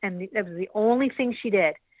exercises, and that was the only thing she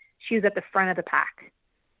did, she was at the front of the pack,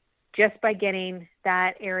 just by getting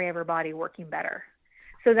that area of her body working better.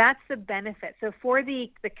 So that's the benefit. So for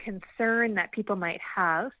the concern that people might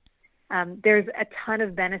have, there's a ton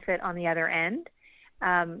of benefit on the other end.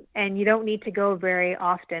 And you don't need to go very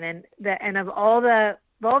often. And of all the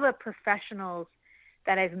professionals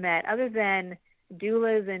that I've met, other than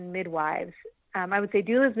doulas and midwives, I would say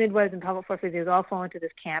doulas, midwives, and pelvic floor physios all fall into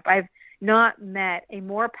this camp. I've not met a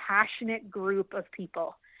more passionate group of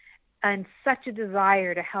people and such a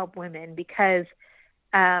desire to help women, because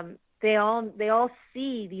they all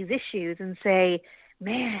see these issues and say,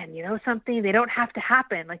 man, something, they don't have to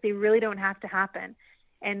happen. Like, they really don't have to happen.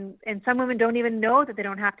 And some women don't even know that they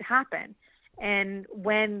don't have to happen. And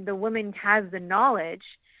when the woman has the knowledge,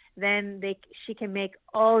 then she can make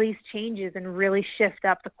all these changes and really shift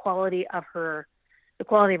up the quality of her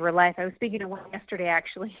life. I was speaking to one yesterday,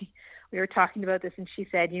 actually. We were talking about this, and she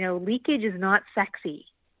said, leakage is not sexy.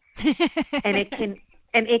 and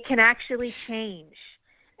it can actually change.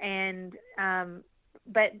 And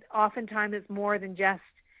but oftentimes it's more than just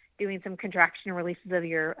doing some contraction releases of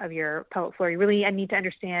your pelvic floor. You really need to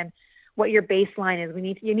understand what your baseline is.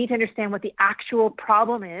 You need to understand what the actual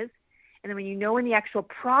problem is. And then when the actual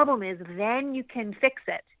problem is, then you can fix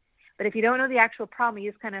it. But if you don't know the actual problem,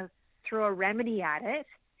 you just kind of throw a remedy at it,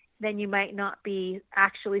 then you might not be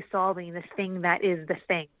actually solving the thing that is the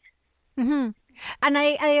thing. Mm-hmm. And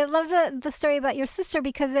I love the story about your sister,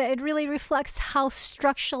 because it really reflects how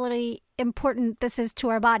structurally important this is to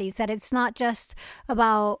our bodies, that it's not just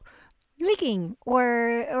about leaking,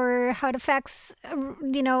 or how it affects,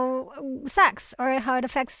 sex, or how it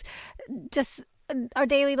affects just our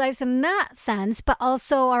daily lives in that sense, but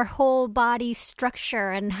also our whole body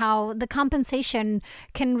structure and how the compensation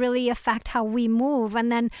can really affect how we move.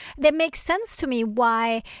 And then that makes sense to me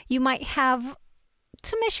why you might have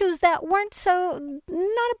some issues that weren't not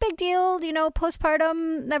a big deal,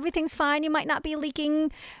 postpartum, everything's fine. You might not be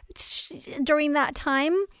leaking during that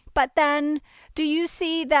time. But then do you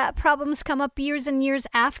see that problems come up years and years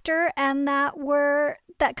after, and that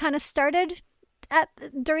kind of started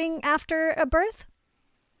after a birth?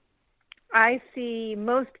 I see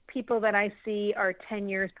most people that I see are 10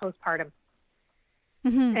 years postpartum.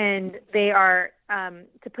 Mm-hmm. And they are,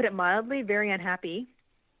 to put it mildly, very unhappy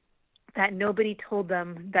that nobody told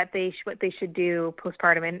them that what they should do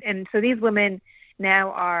postpartum. And so these women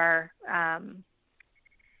now are,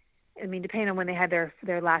 depending on when they had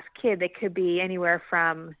their last kid, they could be anywhere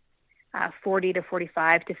from 40 to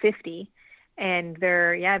 45 to 50. And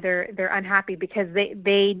they're unhappy because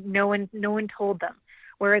no one told them.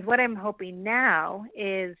 Whereas what I'm hoping now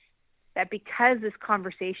is that because this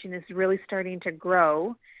conversation is really starting to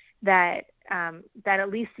grow, that at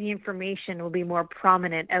least the information will be more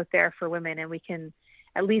prominent out there for women, and we can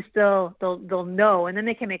at least they'll know, and then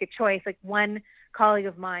they can make a choice. Like one colleague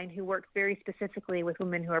of mine who works very specifically with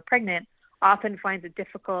women who are pregnant often finds it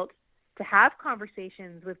difficult to have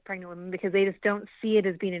conversations with pregnant women because they just don't see it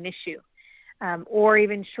as being an issue. Or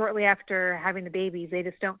even shortly after having the babies, they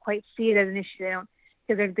just don't quite see it as an issue.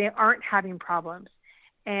 They aren't having problems.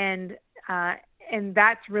 And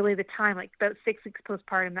that's really the time, like about 6 weeks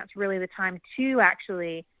postpartum, that's really the time to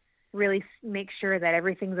actually really make sure that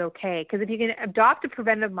everything's okay. Because if you can adopt a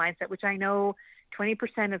preventative mindset, which I know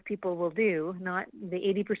 20% of people will do, not the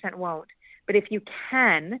 80% won't. But if you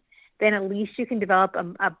can, then at least you can develop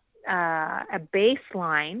a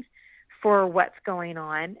baseline for what's going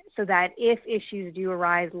on so that if issues do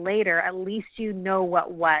arise later, at least you know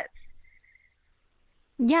what was.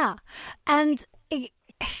 Yeah. And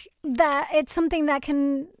that it's something that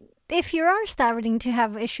can, if you are starting to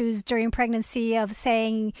have issues during pregnancy of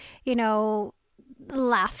saying,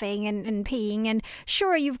 laughing and peeing, and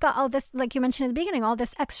sure, you've got all this, like you mentioned at the beginning, all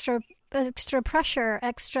this extra pressure,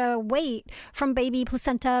 extra weight from baby,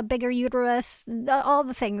 placenta, bigger uterus, all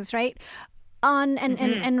the things, right?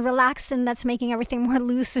 And relax, and that's making everything more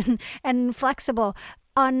loose and flexible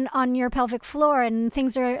on your pelvic floor, and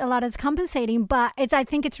things are a lot as compensating. But I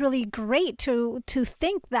think it's really great to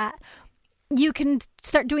think that you can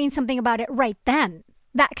start doing something about it right then.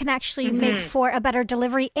 That can actually make for a better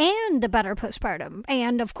delivery and a better postpartum,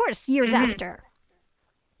 and of course years after.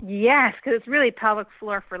 Yes, because it's really pelvic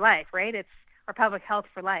floor for life, right? It's our pelvic health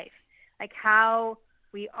for life. Like how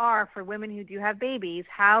we are for women who do have babies,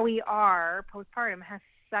 how we are postpartum has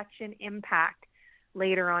such an impact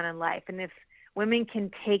later on in life. And if women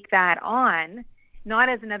can take that on, not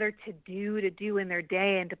as another to do in their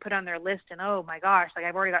day and to put on their list and, oh my gosh, like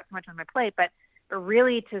I've already got so much on my plate, but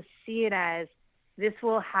really to see it as this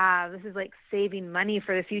is like saving money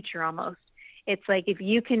for the future almost. It's like if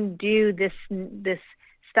you can do this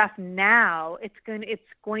stuff now, it's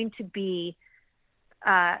going to be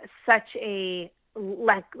such a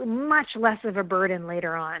much less of a burden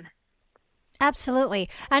later on. Absolutely.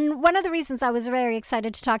 And one of the reasons I was very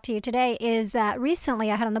excited to talk to you today is that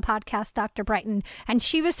recently I had on the podcast Dr. Brighton, and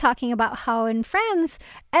she was talking about how in France,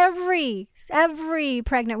 every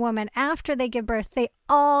pregnant woman after they give birth, they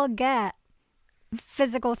all get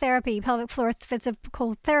physical therapy, pelvic floor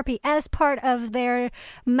physical therapy as part of their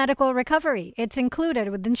medical recovery. It's included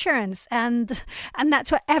with insurance, and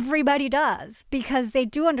that's what everybody does because they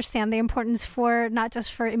do understand the importance for not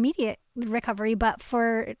just for immediate recovery, but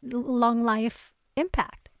for long life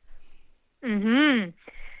impact.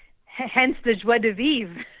 Hence the joie de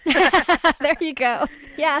vivre. There you go.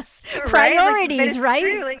 Yes, priorities,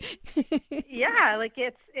 right? Yeah, like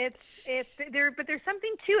it's there, but there's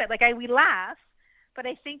something to it. Like we laugh, but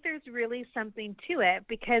I think there's really something to it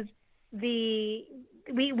because we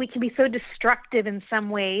can be so destructive in some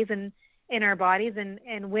ways and in our bodies,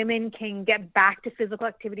 and women can get back to physical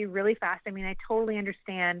activity really fast. I mean, I totally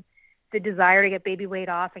understand the desire to get baby weight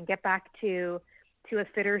off and get back to a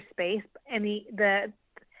fitter space. And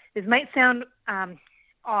this might sound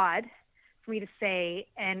odd for me to say,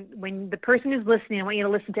 and when the person who's listening, I want you to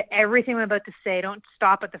listen to everything I'm about to say. Don't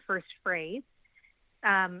stop at the first phrase.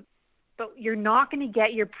 But you're not going to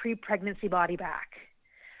get your pre-pregnancy body back.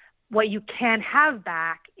 What you can have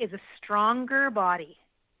back is a stronger body,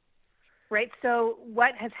 right? So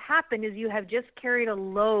what has happened is you have just carried a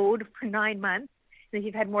load for 9 months. If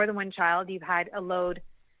you've had more than one child, you've had a load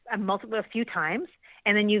a few times,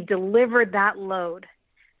 and then you've delivered that load.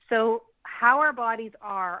 So how our bodies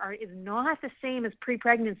is not the same as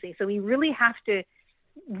pre-pregnancy. So we really have to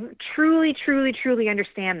truly, truly, truly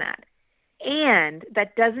understand that. And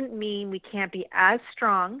that doesn't mean we can't be as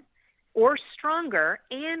strong or stronger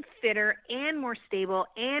and fitter and more stable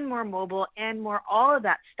and more mobile and more all of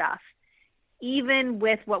that stuff, even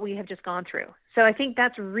with what we have just gone through. So I think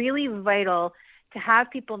that's really vital to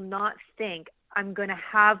have people not think, I'm going to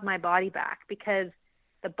have my body back, because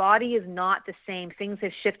the body is not the same. Things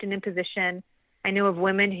have shifted in position. I know of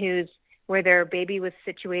women where their baby was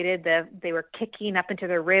situated, they were kicking up into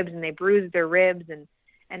their ribs and they bruised their ribs, and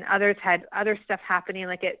others had other stuff happening.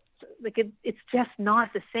 It's just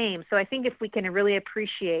not the same. So I think if we can really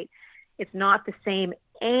appreciate it's not the same,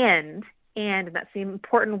 and that's the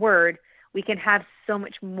important word, we can have so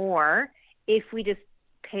much more if we just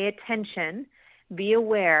pay attention, be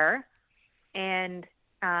aware, and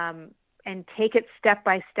take it step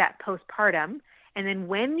by step postpartum. And then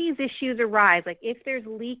when these issues arise, like if there's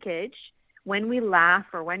leakage, when we laugh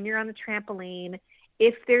or when you're on the trampoline,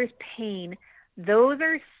 if there's pain, those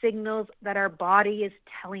are signals that our body is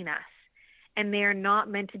telling us, and they are not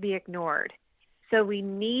meant to be ignored. So we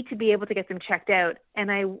need to be able to get them checked out.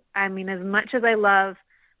 And I mean, as much as I love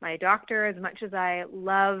my doctor, as much as I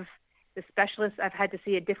love the specialists I've had to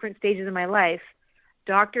see at different stages of my life,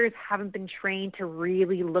 doctors haven't been trained to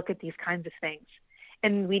really look at these kinds of things.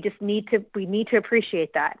 And we need to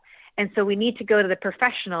appreciate that. And so we need to go to the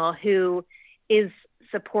professional who is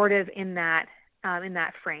supportive in that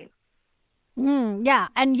frame. Yeah.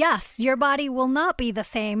 And yes, your body will not be the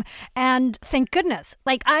same. And thank goodness.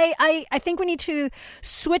 Like, I think we need to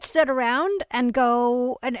switch that around and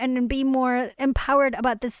go and be more empowered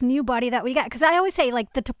about this new body that we got. Because I always say,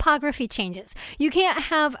 like, the topography changes. You can't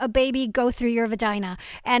have a baby go through your vagina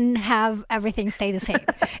and have everything stay the same.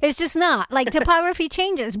 It's just not. Like, topography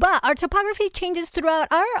changes. But our topography changes throughout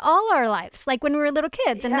all our lives. Like when we were little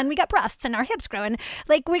kids, and then we got breasts and our hips grow. And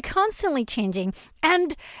like, we're constantly changing.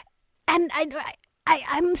 And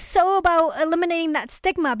I'm so about eliminating that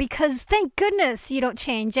stigma, because thank goodness you don't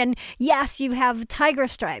change. And yes, you have tiger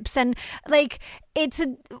stripes, and like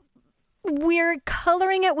we're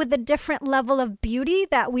coloring it with a different level of beauty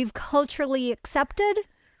that we've culturally accepted.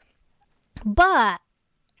 But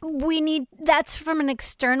that's from an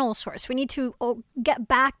external source. We need to get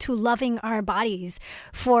back to loving our bodies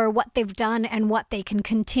for what they've done and what they can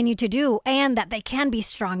continue to do, and that they can be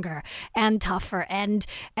stronger and tougher. And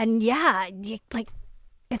yeah, like,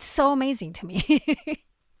 it's so amazing to me.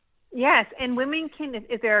 Yes. And women can,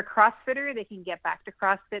 if they're a CrossFitter, they can get back to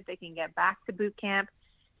CrossFit. They can get back to boot camp.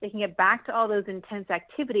 They can get back to all those intense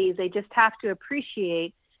activities. They just have to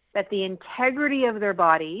appreciate that the integrity of their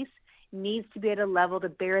bodies needs to be at a level to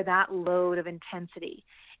bear that load of intensity.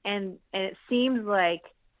 And it seems like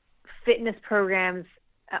fitness programs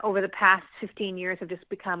over the past 15 years have just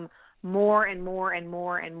become more and more and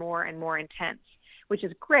more and more and more intense, which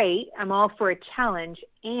is great. I'm all for a challenge.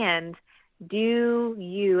 And do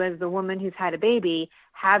you, as the woman who's had a baby,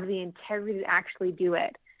 have the integrity to actually do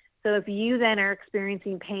it? So if you then are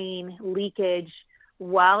experiencing pain, leakage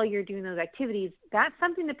while you're doing those activities, that's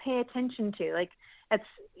something to pay attention to. Like,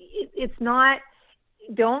 it's not,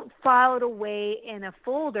 don't file it away in a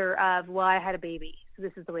folder of, well, I had a baby, so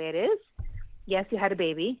this is the way it is. Yes, you had a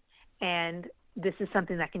baby, and this is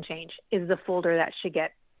something that can change, is the folder that should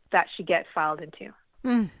get filed into.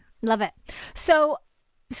 Love it. So,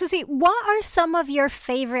 Susie, what are some of your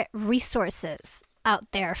favorite resources out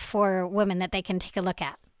there for women that they can take a look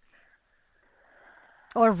at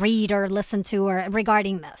or read or listen to or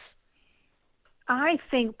regarding this? I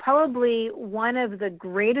think probably one of the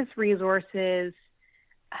greatest resources,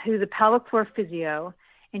 who's a pelvic floor physio,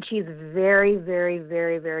 and she's very, very,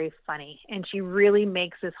 very, very funny. And she really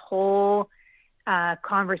makes this whole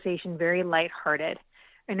conversation very lighthearted.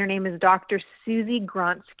 And her name is Dr. Susie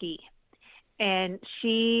Gronsky. And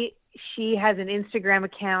she has an Instagram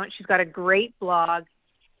account. She's got a great blog,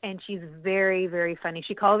 and she's very, very funny.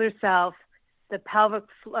 She calls herself the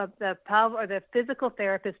physical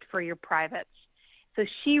therapist for your privates. So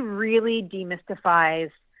she really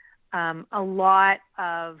demystifies a lot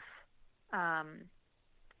of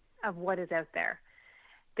what is out there.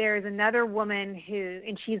 There's another woman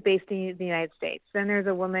and she's based in the United States. Then there's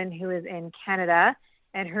a woman who is in Canada,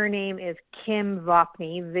 and her name is Kim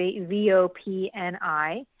Vopni, Vopni,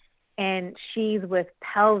 and she's with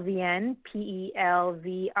Pelvienne,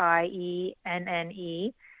 Pelvienne,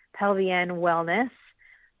 Pelvienne Wellness,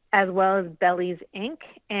 as well as Bellies Inc.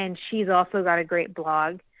 And she's also got a great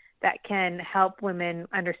blog that can help women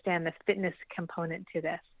understand the fitness component to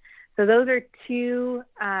this. So those are two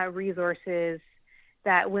resources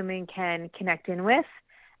that women can connect in with.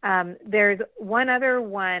 There's one other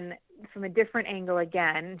one from a different angle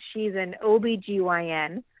again. She's an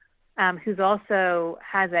OBGYN who's also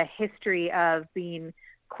has a history of being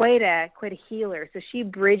quite a healer. So she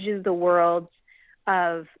bridges the worlds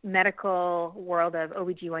of medical world of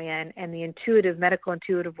OBGYN and the medical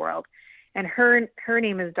intuitive world. And her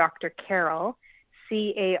name is Dr. Carol,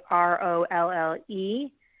 Carolle,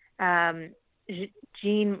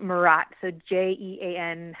 Jean Murat, so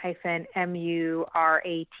JEAN-MURAT,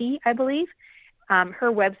 I believe.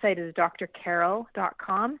 Her website is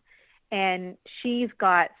drcarol.com, and she's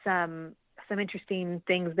got some interesting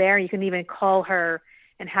things there. You can even call her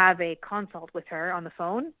and have a consult with her on the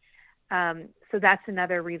phone. So that's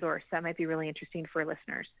another resource that might be really interesting for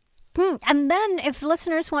listeners. And then if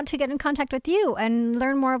listeners want to get in contact with you and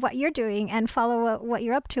learn more of what you're doing and follow what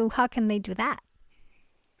you're up to, how can they do that?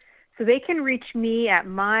 So they can reach me at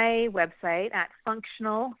my website at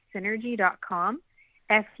functionalsynergy.com,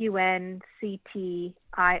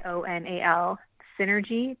 FUNCTIONAL,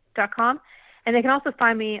 synergy.com. And they can also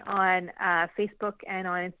find me on Facebook and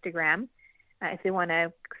on Instagram if they want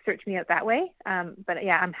to search me out that way. But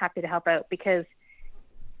yeah, I'm happy to help out because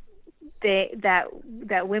that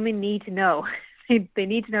women need to know. They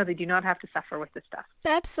need to know they do not have to suffer with this stuff.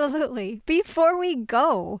 Absolutely. Before we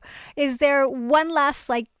go, is there one last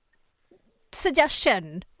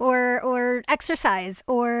suggestion or exercise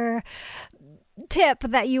or tip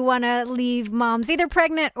that you want to leave moms, either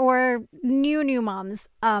pregnant or new moms,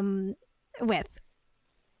 with?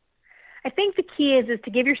 I think the key is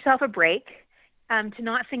to give yourself a break, to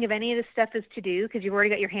not think of any of this stuff as to do because you've already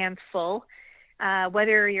got your hands full.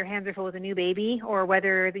 Whether your hands are full with a new baby or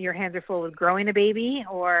whether your hands are full with growing a baby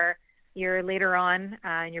or you're later on,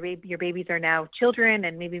 your babies are now children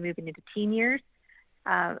and maybe moving into teen years.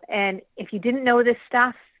 And if you didn't know this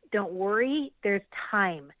stuff, don't worry. There's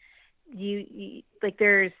time.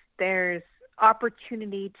 There's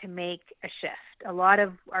opportunity to make a shift. A lot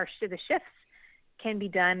of the shifts can be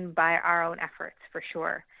done by our own efforts, for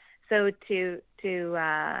sure. So to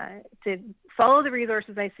follow the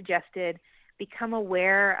resources I suggested, become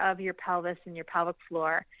aware of your pelvis and your pelvic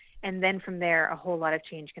floor, and then from there, a whole lot of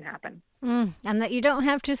change can happen. And that you don't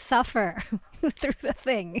have to suffer through the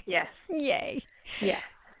thing. Yes. Yay. Yeah.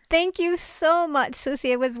 Thank you so much,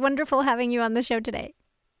 Susie. It was wonderful having you on the show today.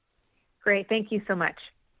 Great. Thank you so much.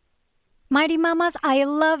 Mighty Mamas, I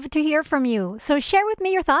love to hear from you. So share with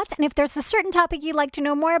me your thoughts, and if there's a certain topic you'd like to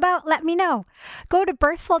know more about, let me know. Go to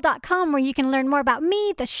birthful.com where you can learn more about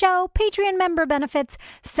me, the show, Patreon member benefits,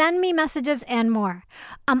 send me messages, and more.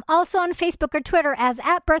 I'm also on Facebook or Twitter as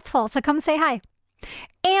 @birthful, so come say hi.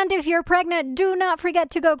 And if you're pregnant, do not forget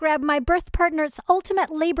to go grab my Birth Partners Ultimate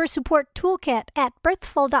Labor Support Toolkit at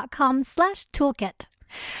birthful.com/toolkit.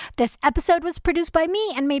 This episode was produced by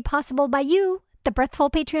me and made possible by you, the Birthful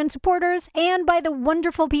Patreon supporters, and by the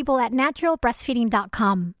wonderful people at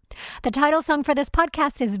naturalbreastfeeding.com. The title song for this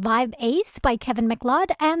podcast is Vibe Ace by Kevin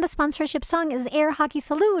McLeod, and the sponsorship song is Air Hockey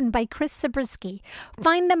Saloon by Chris Zabriskie.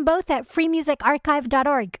 Find them both at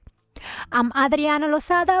freemusicarchive.org. I'm Adriana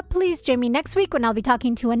Lozada. Please join me next week when I'll be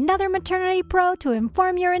talking to another maternity pro to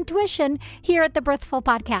inform your intuition here at the Birthful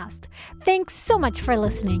Podcast. Thanks so much for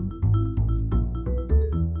listening.